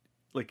you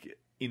like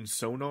in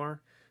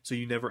sonar. So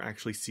you never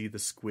actually see the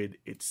squid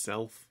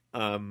itself.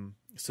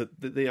 So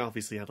they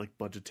obviously had like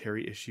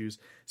budgetary issues.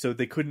 So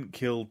they couldn't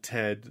kill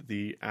Ted,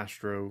 the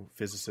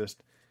astrophysicist,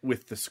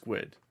 with the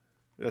squid.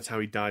 That's how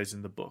he dies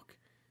in the book.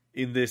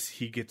 In this,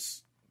 he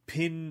gets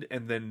pinned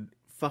and then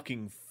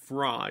fucking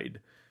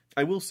fried.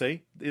 I will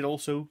say,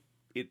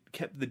 it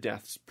kept the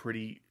deaths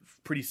pretty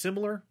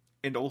similar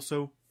and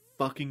also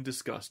fucking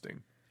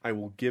disgusting. I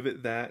will give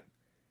it that.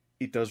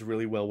 It does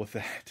really well with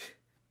that.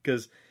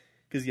 Because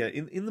yeah,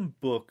 in the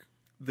book,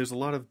 there's a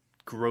lot of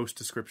gross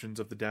descriptions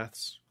of the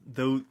deaths,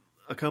 though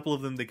a couple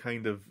of them they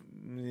kind of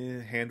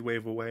hand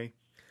wave away.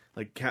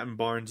 Like Captain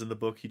Barnes in the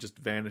book, he just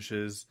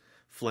vanishes.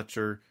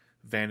 Fletcher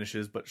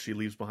vanishes, but she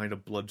leaves behind a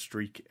blood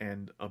streak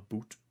and a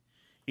boot.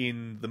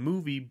 In the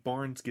movie,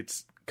 Barnes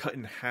gets cut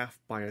in half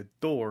by a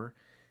door,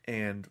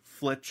 and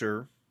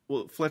Fletcher's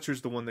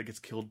the one that gets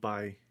killed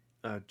by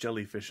a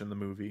jellyfish in the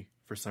movie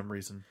for some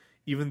reason.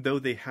 Even though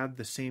they had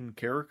the same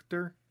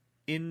character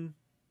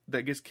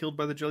that gets killed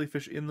by the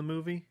jellyfish in the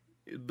movie,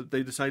 but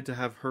they decided to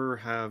have her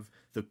have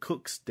the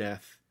cook's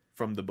death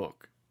from the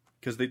book.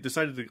 Because they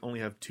decided to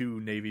only have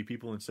 2 Navy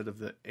people instead of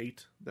the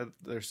 8 that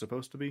they're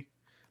supposed to be.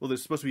 Well,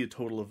 there's supposed to be a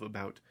total of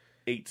about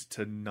 8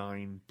 to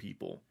 9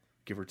 people,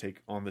 give or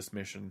take, on this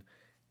mission.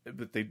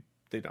 But they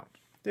don't.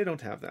 They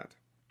don't have that.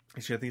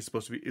 Actually, I think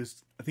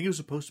it was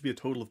supposed to be a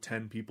total of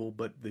 10 people,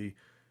 but the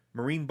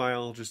marine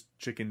biologist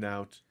chickened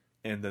out,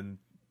 and then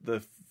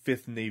the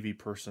 5th Navy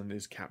person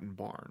is Captain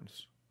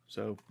Barnes.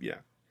 So, yeah.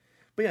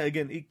 But yeah,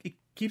 again, it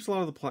keeps a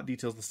lot of the plot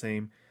details the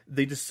same.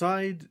 They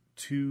decide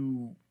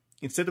to,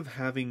 instead of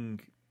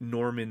having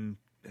Norman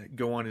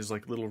go on his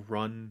like little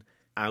run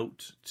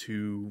out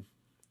to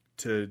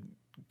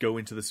go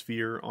into the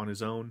sphere on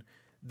his own,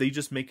 they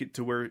just make it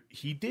to where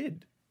he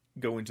did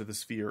go into the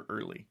sphere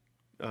early.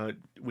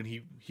 When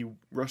he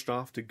rushed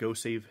off to go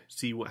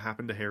see what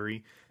happened to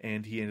Harry,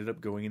 and he ended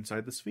up going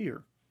inside the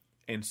sphere.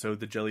 And so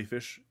the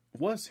jellyfish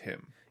was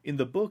him. In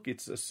the book,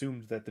 it's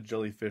assumed that the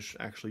jellyfish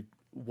actually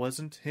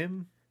wasn't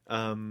him.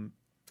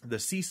 The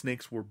sea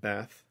snakes were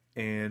Beth,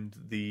 and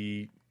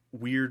the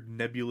weird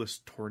nebulous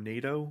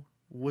tornado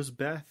was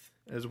Beth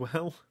as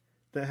well.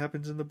 That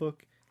happens in the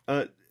book.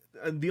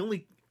 The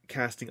only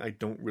casting I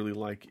don't really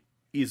like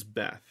is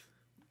Beth.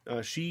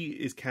 She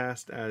is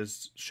cast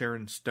as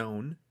Sharon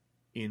Stone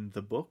in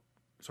the book.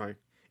 Sorry.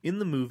 In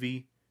the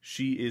movie,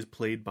 she is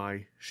played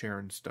by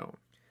Sharon Stone.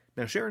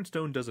 Now, Sharon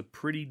Stone does a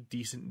pretty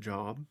decent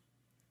job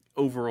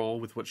overall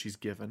with what she's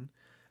given.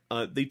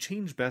 They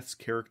changed Beth's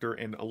character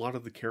and a lot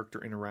of the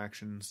character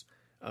interactions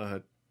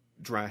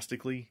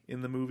drastically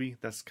in the movie.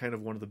 That's kind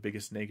of one of the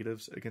biggest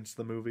negatives against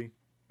the movie.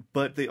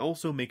 But they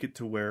also make it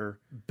to where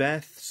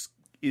Beth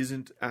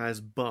isn't as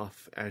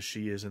buff as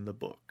she is in the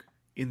book.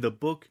 In the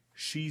book,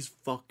 she's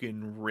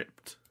fucking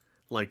ripped.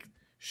 Like,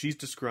 she's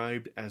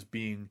described as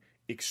being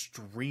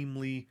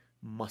extremely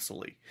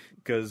muscly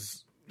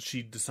because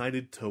she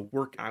decided to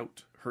work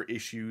out her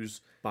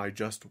issues by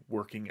just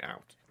working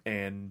out.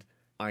 And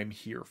I'm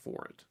here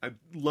for it. I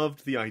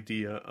loved the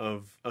idea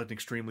of an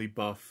extremely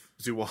buff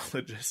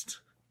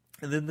zoologist.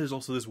 And then there's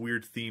also this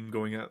weird theme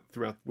going out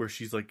throughout where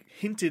she's like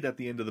hinted at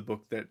the end of the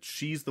book that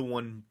she's the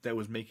one that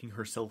was making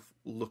herself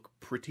look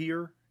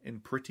prettier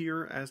and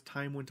prettier as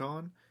time went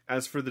on.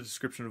 As for the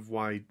description of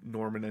why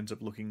Norman ends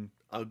up looking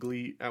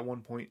ugly at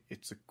one point,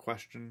 it's a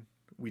question.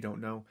 We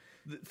don't know.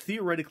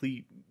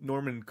 Theoretically,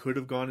 Norman could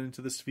have gone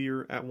into the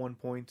sphere at one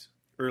point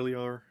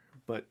earlier,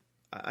 but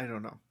I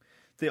don't know.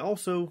 They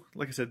also,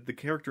 like I said, the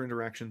character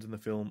interactions in the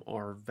film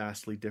are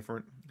vastly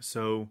different.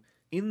 So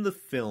in the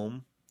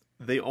film,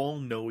 they all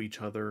know each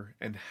other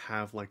and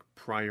have like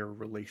prior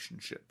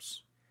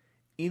relationships.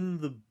 in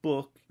the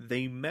book,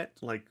 they met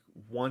like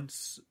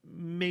once,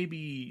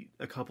 maybe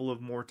a couple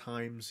of more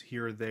times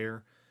here or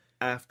there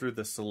after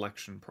the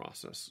selection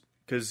process.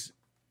 Because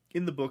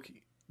in the book,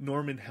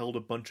 Norman held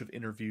a bunch of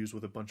interviews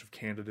with a bunch of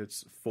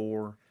candidates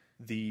for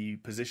the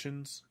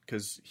positions,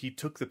 because he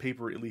took the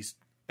paper at least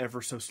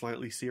ever so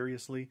slightly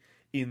seriously.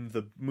 In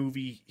the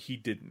movie, he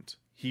didn't.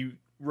 He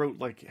wrote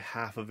like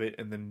half of it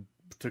and then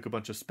took a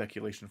bunch of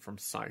speculation from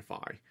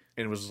sci-fi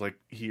and was like,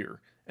 here.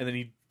 And then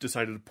he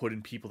decided to put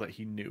in people that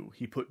he knew.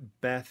 He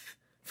put Beth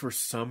for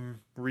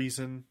some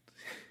reason.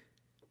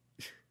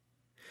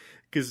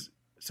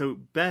 So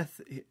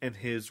Beth and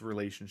his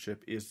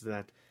relationship is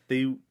that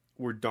they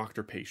were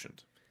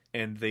doctor-patient.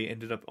 And they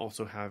ended up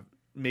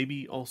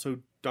maybe also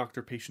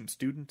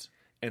doctor-patient-student.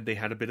 And they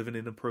had a bit of an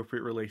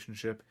inappropriate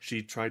relationship. She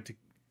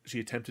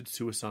attempted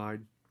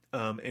suicide.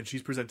 And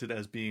she's presented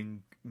as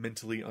being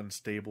mentally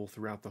unstable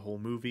throughout the whole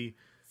movie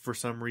for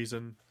some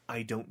reason.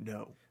 I don't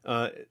know.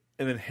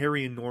 And then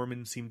Harry and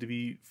Norman seem to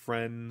be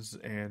friends,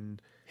 and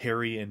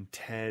Harry and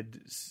Ted,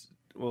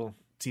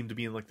 seem to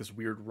be in like this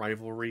weird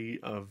rivalry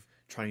of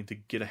trying to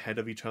get ahead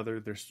of each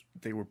other.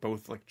 They were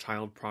both like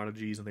child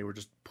prodigies, and they were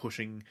just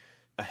pushing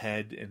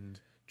ahead and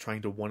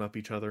trying to one-up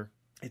each other.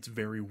 It's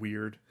very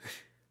weird.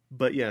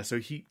 But yeah, so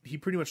he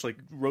pretty much like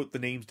wrote the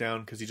names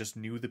down because he just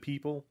knew the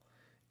people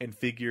and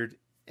figured,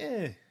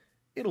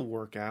 it'll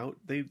work out.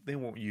 They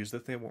won't use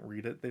it. They won't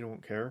read it. They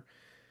don't care.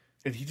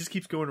 And he just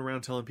keeps going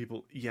around telling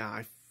people, yeah,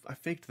 I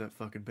faked that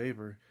fucking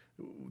paper.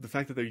 The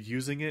fact that they're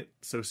using it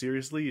so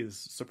seriously is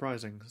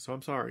surprising. So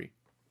I'm sorry.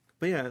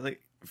 But yeah,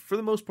 like for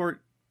the most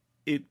part,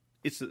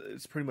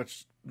 it's pretty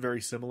much very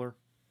similar.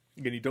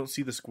 Again, you don't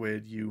see the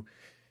squid. You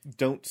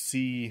don't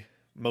see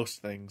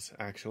most things,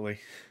 actually.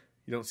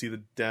 You don't see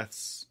the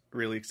deaths,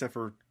 really, except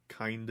for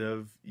kind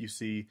of. You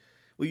see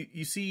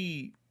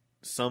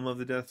some of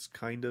the deaths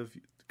kind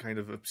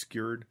of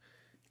obscured,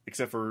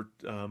 except for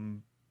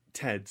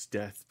Ted's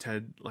death.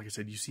 Ted, like I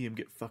said, you see him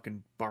get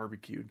fucking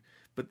barbecued.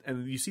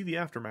 And you see the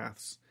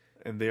aftermaths,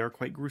 and they are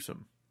quite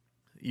gruesome.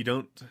 You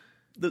don't...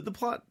 The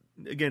plot,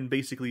 again,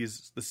 basically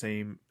is the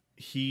same.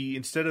 He,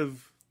 instead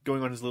of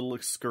going on his little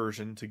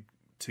excursion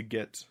to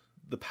get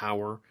the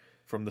power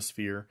from the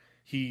sphere,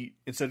 he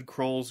instead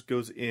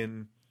goes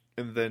in,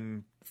 and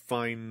then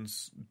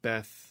finds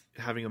Beth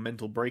having a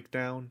mental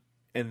breakdown,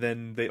 and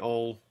then they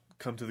all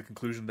come to the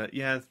conclusion that,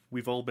 yeah,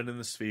 we've all been in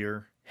the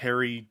sphere.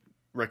 Harry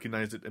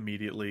recognized it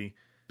immediately.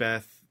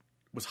 Beth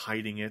was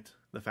hiding it,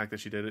 the fact that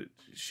she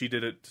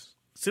did it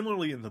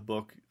similarly in the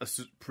book,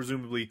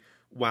 presumably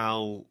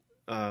while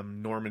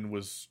Norman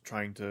was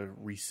trying to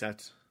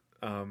reset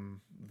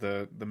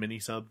the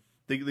mini-sub.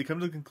 They come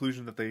to the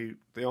conclusion that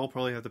they all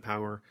probably have the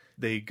power.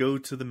 They go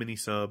to the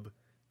mini-sub,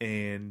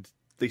 and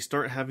they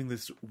start having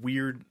this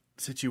weird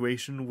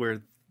situation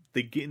where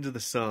they get into the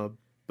sub,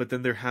 but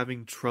then they're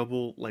having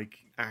trouble like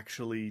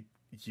actually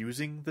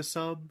using the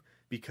sub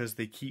because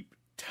they keep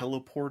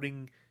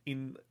teleporting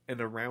in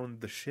and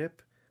around the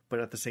ship, but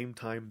at the same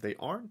time they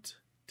aren't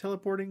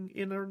teleporting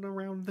in and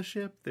around the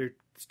ship. They're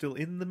still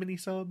in the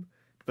mini-sub,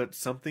 but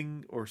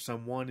something or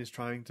someone is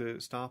trying to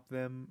stop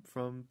them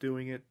from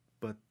doing it,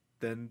 but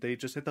then they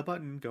just hit the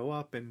button, go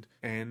up, and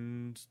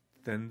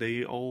then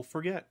they all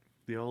forget.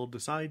 They all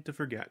decide to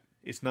forget.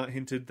 It's not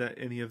hinted that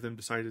any of them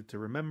decided to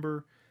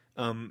remember.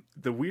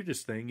 The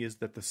weirdest thing is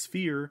that the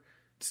sphere,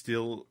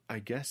 still, I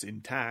guess,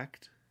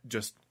 intact,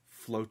 just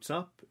floats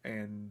up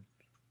and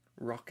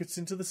rockets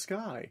into the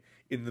sky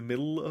in the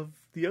middle of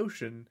the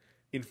ocean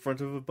in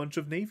front of a bunch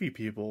of Navy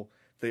people.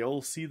 They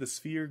all see the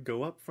sphere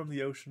go up from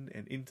the ocean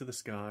and into the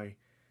sky,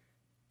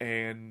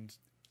 and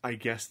I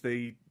guess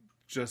they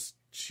just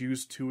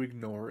choose to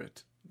ignore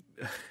it.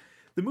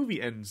 The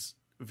movie ends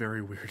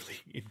very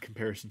weirdly in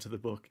comparison to the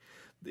book.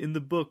 In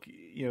the book,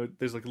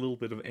 there's like a little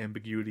bit of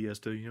ambiguity as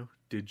to,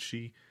 did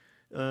she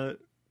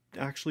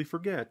actually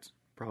forget?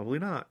 Probably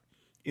not.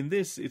 In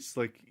this, it's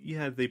like,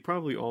 yeah, they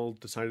probably all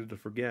decided to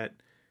forget,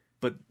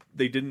 but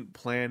they didn't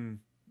plan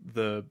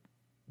the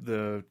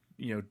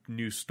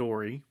new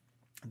story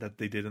that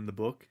they did in the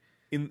book.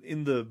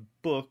 In the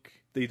book,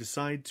 they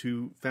decide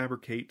to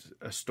fabricate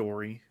a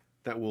story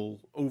that will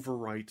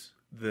overwrite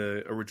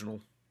the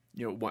original,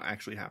 what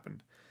actually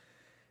happened.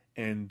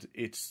 And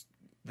it's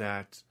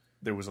that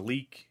there was a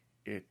leak,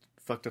 it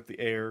fucked up the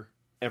air,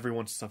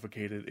 everyone's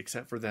suffocated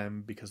except for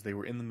them because they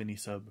were in the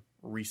mini-sub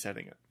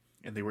resetting it.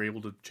 And they were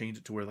able to change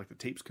it to where like the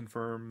tapes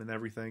confirm and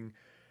everything.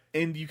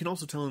 And you can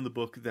also tell in the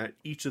book that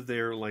each of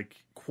their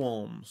like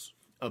qualms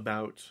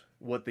about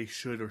what they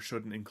should or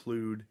shouldn't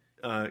include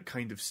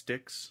kind of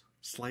sticks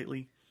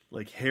slightly.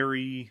 Like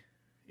Harry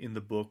in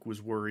the book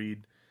was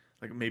worried,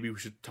 like maybe we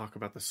should talk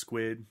about the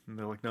squid, and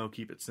they're like, no,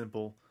 keep it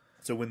simple.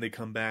 So when they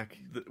come back,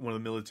 one of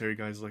the military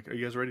guys is like, are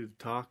you guys ready to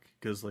talk?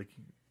 Because like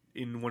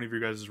in one of your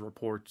guys'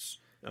 reports,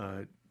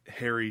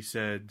 Harry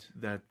said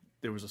that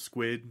there was a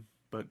squid,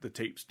 but the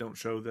tapes don't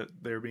show that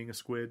there being a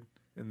squid.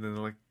 And then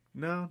they're like,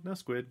 no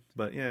squid.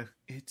 But yeah,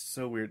 it's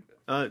so weird.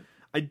 I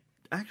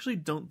actually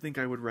don't think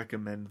I would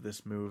recommend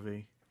this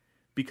movie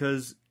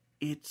because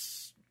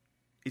it's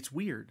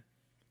weird.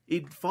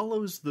 It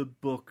follows the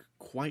book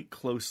quite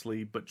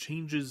closely, but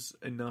changes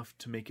enough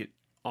to make it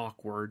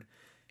awkward,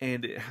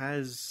 and it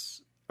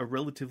has a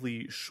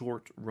relatively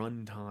short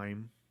run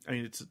time. I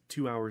mean, it's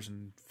 2 hours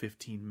and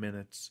 15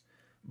 minutes,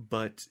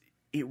 but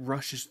it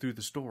rushes through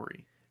the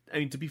story. I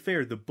mean, to be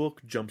fair, the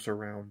book jumps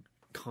around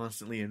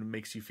constantly and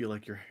makes you feel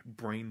like your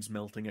brain's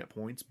melting at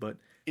points, but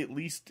at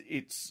least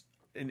it's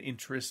an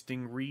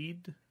interesting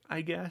read,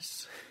 I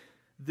guess.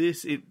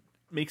 It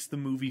makes the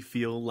movie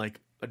feel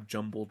like a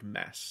jumbled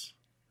mess,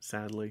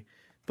 sadly.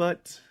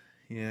 But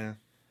yeah,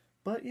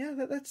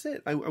 that's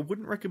it. I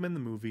wouldn't recommend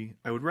the movie.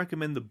 I would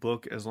recommend the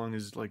book as long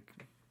as,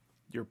 like,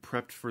 you're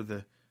prepped for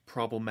the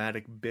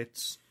problematic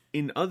bits.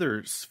 In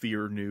other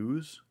Sphere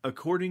news,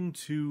 according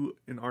to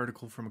an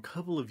article from a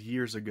couple of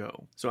years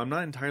ago, so I'm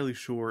not entirely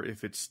sure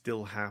if it's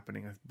still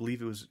happening, I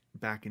believe it was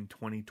back in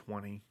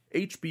 2020,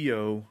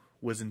 HBO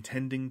was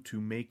intending to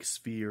make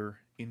Sphere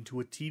into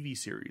a TV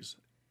series.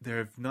 There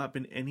have not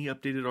been any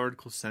updated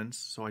articles since,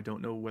 so I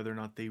don't know whether or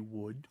not they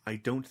would. I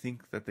don't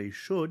think that they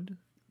should.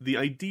 The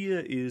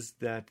idea is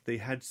that they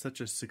had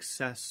such a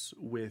success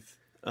with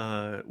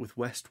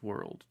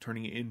Westworld,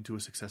 turning it into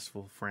a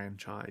successful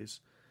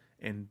franchise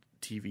and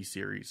TV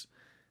series,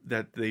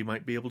 that they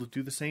might be able to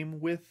do the same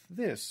with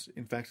this.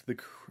 In fact, the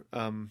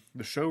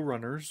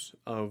showrunners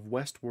of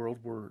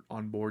Westworld were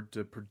on board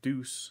to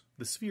produce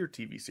the Sphere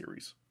TV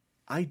series.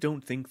 I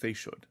don't think they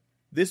should.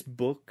 This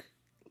book,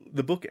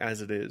 the book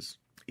as it is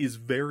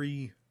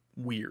very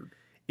weird.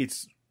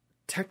 It's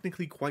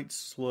technically quite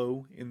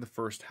slow in the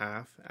first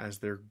half as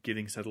they're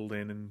getting settled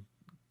in and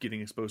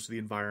getting exposed to the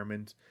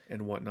environment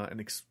and whatnot and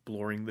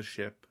exploring the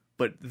ship.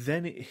 But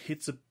then it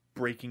hits a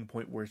breaking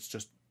point where it's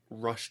just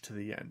rushed to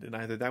the end. And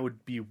either that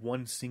would be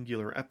one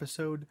singular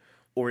episode,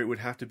 or it would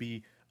have to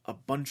be a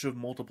bunch of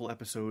multiple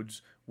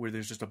episodes where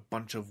there's just a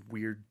bunch of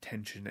weird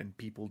tension and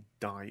people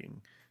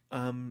dying.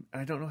 And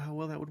I don't know how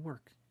well that would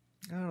work.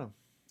 I don't know.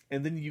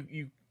 And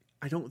then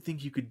I don't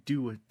think you could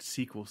do a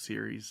sequel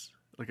series,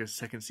 like a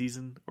second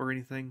season or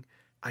anything.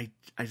 I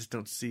just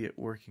don't see it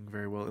working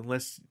very well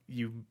unless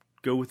you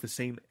go with the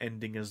same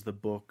ending as the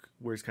book,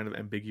 where it's kind of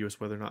ambiguous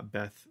whether or not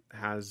Beth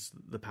has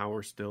the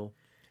power still,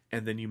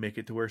 and then you make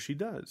it to where she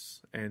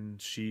does,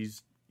 and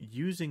she's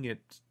using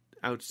it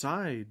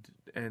outside,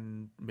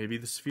 and maybe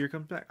the sphere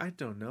comes back. I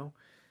don't know.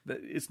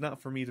 It's not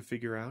for me to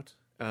figure out,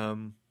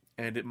 and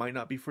it might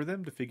not be for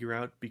them to figure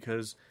out,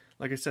 because,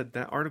 like I said,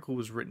 that article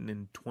was written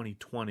in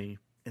 2020,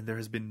 and there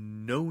has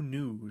been no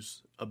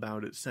news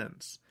about it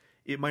since.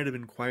 It might have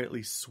been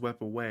quietly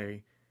swept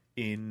away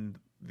in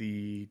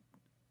the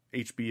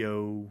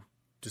HBO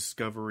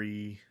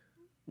Discovery,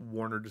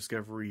 Warner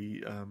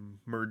Discovery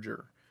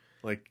merger,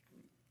 like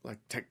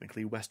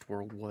technically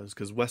Westworld was,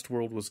 because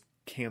Westworld was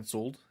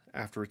canceled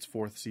after its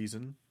 4th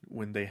season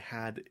when they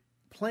had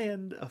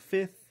planned a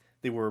 5th.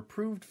 They were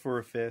approved for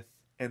a 5th,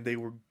 and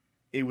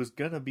it was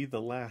gonna be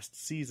the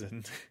last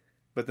season,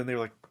 but then they were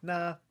like,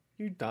 nah,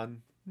 you're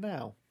done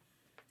now.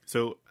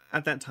 So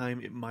at that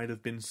time, it might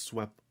have been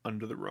swept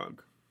under the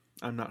rug.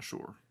 I'm not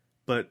sure.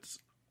 But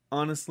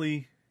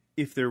honestly,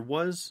 if there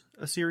was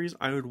a series,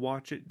 I would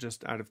watch it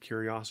just out of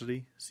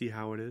curiosity, see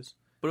how it is.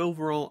 But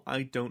overall,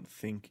 I don't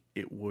think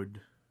it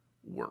would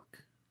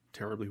work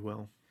terribly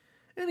well.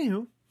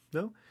 Anywho,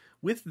 though,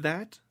 with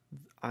that,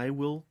 I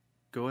will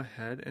go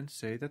ahead and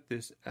say that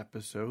this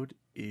episode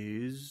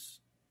is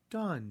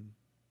done.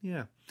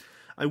 Yeah.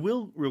 I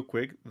will, real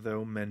quick,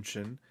 though,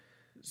 mention,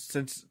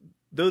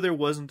 though there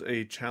wasn't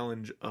a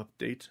challenge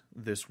update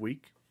this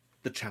week,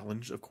 the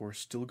challenge, of course,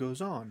 still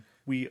goes on.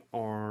 We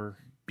are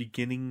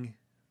beginning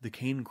the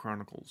Kane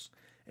Chronicles,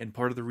 and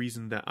part of the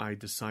reason that I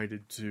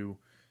decided to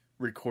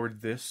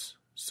record this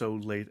so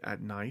late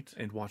at night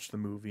and watch the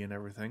movie and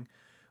everything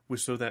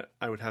was so that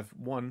I would have,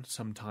 1,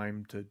 some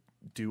time to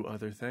do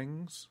other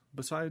things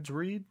besides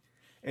read,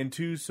 and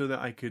 2, so that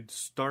I could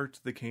start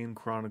the Kane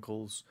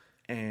Chronicles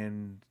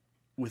and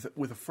with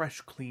a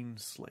fresh, clean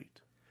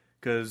slate.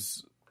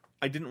 Because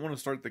I didn't want to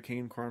start the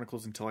Kane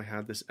Chronicles until I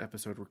had this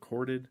episode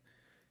recorded,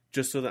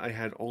 just so that I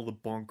had all the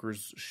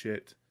bonkers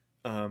shit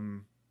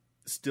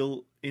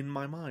still in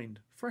my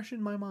mind, fresh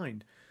in my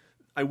mind.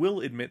 I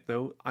will admit,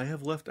 though, I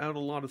have left out a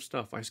lot of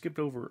stuff. I skipped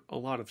over a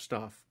lot of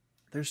stuff.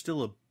 There's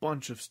still a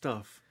bunch of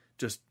stuff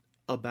just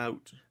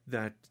about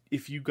that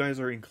if you guys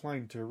are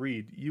inclined to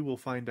read, you will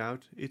find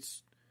out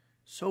it's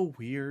so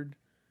weird.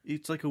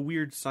 It's like a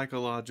weird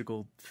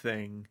psychological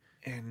thing.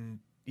 And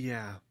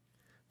yeah.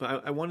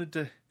 But I wanted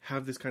to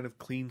have this kind of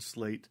clean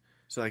slate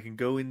so I can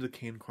go into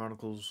Kane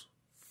Chronicles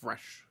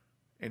fresh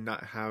and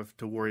not have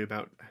to worry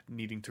about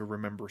needing to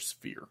remember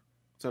Sphere.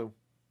 So,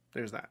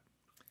 there's that.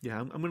 Yeah,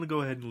 I'm going to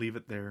go ahead and leave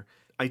it there.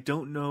 I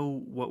don't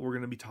know what we're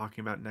going to be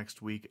talking about next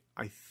week.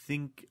 I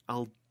think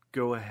I'll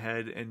go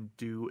ahead and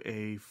do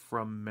a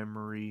from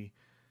memory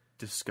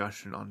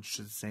discussion on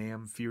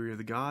Shazam! Fury of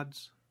the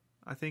Gods,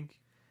 I think.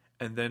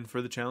 And then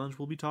for the challenge,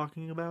 we'll be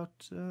talking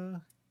about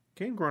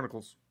Kane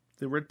Chronicles,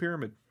 the Red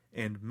Pyramid,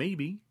 and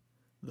maybe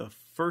the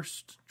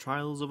first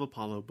Trials of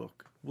Apollo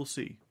book. We'll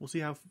see. We'll see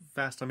how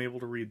fast I'm able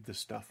to read this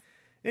stuff.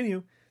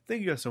 Anywho,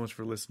 thank you guys so much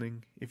for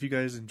listening. If you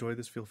guys enjoy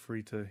this, feel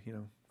free to,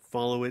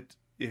 follow it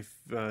if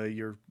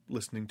you're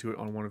listening to it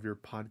on one of your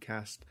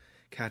podcast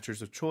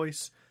catchers of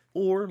choice,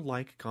 or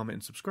like, comment,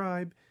 and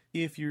subscribe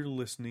if you're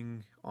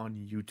listening on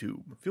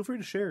YouTube. Feel free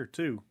to share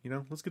too.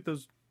 Let's get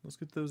those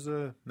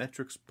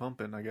metrics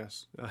pumping, I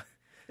guess.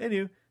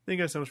 Anyway, thank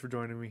you guys so much for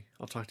joining me.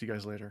 I'll talk to you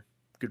guys later.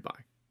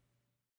 Goodbye.